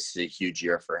 though, this is a huge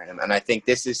year for him, and I think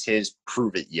this is his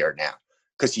prove-it year now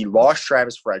because he lost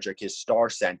Travis Frederick, his star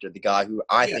center, the guy who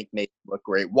I think made him look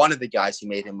great, one of the guys who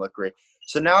made him look great.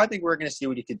 So now I think we're going to see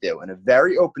what he could do in a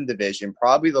very open division,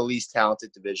 probably the least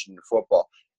talented division in football.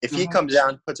 If he comes out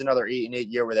and puts another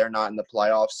 8-8 year where they're not in the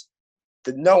playoffs,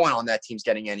 no one on that team's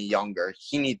getting any younger.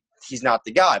 He's not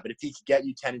the guy. But if he could get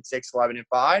you 10-6,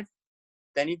 11-5,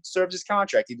 then he deserves his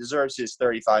contract. He deserves his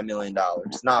 $35 million.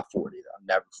 Not 40, though.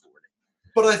 Never 40.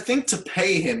 But I think to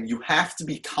pay him, you have to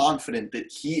be confident that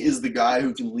he is the guy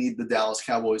who can lead the Dallas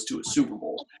Cowboys to a Super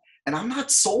Bowl. And I'm not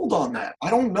sold on that.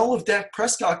 I don't know if Dak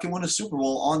Prescott can win a Super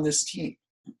Bowl on this team.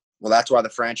 Well, that's why the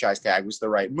franchise tag was the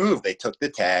right move. They took the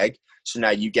tag, so now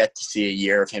you get to see a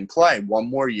year of him play, one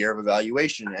more year of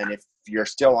evaluation. And if you're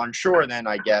still unsure, then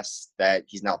I guess that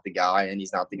he's not the guy, and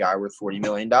he's not the guy worth $40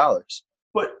 million.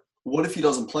 But what if he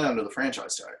doesn't play under the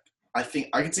franchise tag? I think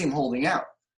I could see him holding out.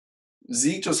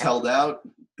 Zeke just held out.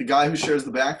 The guy who shares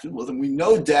the backfield with him, we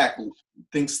know Dak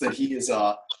thinks that he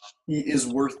is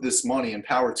worth this money, and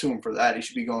power to him for that. He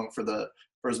should be going for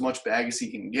as much bag as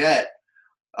he can get.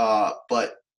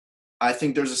 But I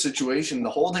think there's a situation.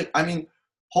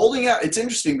 Holding out. It's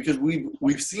interesting because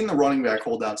we've seen the running back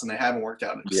holdouts and they haven't worked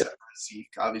out. Except for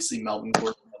Zeke, obviously Melvin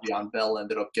Gordon and Le'Veon Bell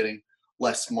ended up getting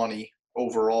less money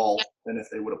overall than if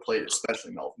they would have played,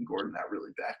 especially Melvin Gordon. That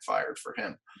really backfired for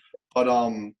him. But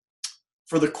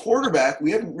for the quarterback,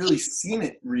 we haven't really seen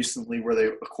it recently where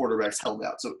the quarterback's held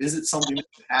out. So is it something that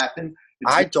can happen?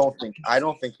 I don't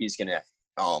think he's going to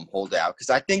hold out because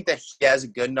I think that he has a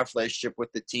good enough relationship with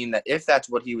the team that if that's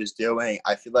what he was doing,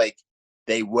 I feel like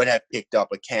they would have picked up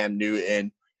a Cam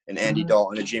Newton, an Andy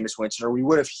Dalton, a Jameis Winston, or we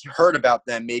would have heard about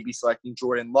them maybe selecting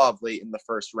Jordan Love late in the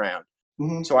first round.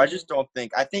 So I just don't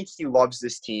think – I think he loves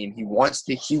this team. He wants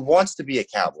to be a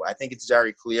Cowboy. I think it's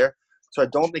very clear. So I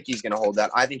don't think he's going to hold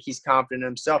that. I think he's confident in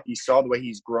himself. You saw the way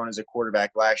he's grown as a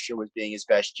quarterback last year was being his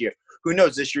best year. Who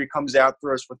knows? This year he comes out,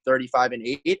 throws for 35 and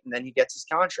 8, and then he gets his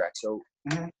contract. So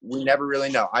we never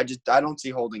really know. I don't see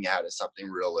holding out as something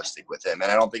realistic with him, and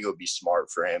I don't think it would be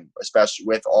smart for him, especially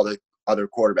with all the other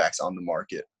quarterbacks on the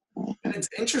market. And it's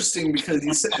interesting because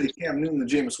you said the Cam Newton, the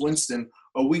Jameis Winston,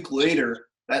 a week later,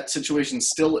 that situation is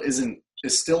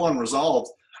still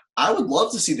unresolved. I would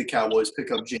love to see the Cowboys pick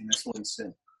up Jameis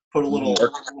Winston. Put a little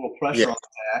pressure on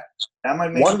Dak. That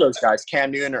might make one of those guys,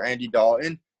 Cam Newton or Andy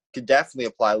Dalton, could definitely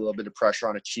apply a little bit of pressure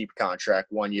on a cheap contract,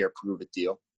 1 year prove-it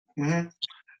deal.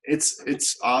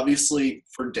 It's obviously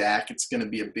for Dak, it's going to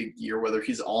be a big year. Whether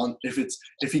he's on,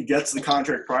 if he gets the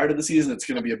contract prior to the season, it's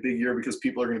going to be a big year because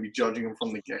people are going to be judging him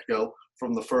from the get-go,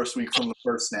 from the first week, from the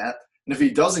first snap. And if he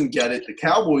doesn't get it, the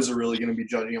Cowboys are really going to be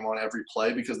judging him on every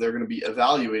play because they're going to be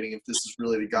evaluating if this is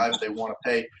really the guy that they want to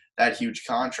pay that huge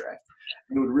contract.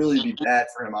 It would really be bad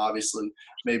for him, obviously.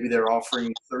 Maybe they're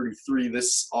offering 33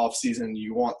 this offseason,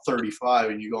 you want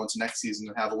 35, and you go into next season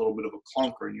and have a little bit of a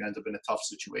clunker, and you end up in a tough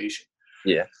situation.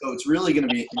 Yeah. So it's really going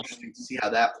to be interesting to see how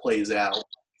that plays out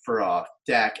for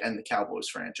Dak and the Cowboys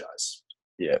franchise.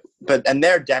 Yeah, and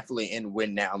they're definitely in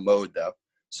win-now mode, though.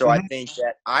 So I think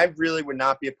that I really would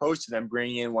not be opposed to them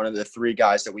bringing in one of the three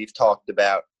guys that we've talked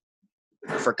about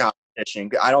for competition.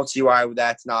 I don't see why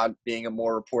that's not being a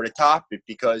more reported topic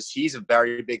because he's a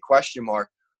very big question mark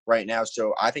right now.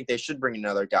 So I think they should bring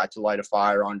another guy to light a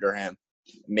fire under him,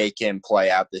 make him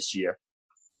play out this year.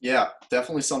 Yeah,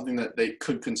 definitely something that they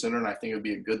could consider, and I think it would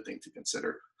be a good thing to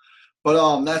consider.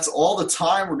 But that's all the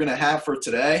time we're going to have for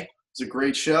today. It's a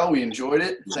great show. We enjoyed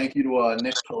it. Thank you to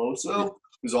Nick Peloso,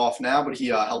 who's off now, but he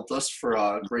helped us for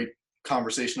a great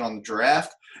conversation on the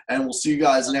draft. And we'll see you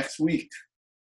guys next week.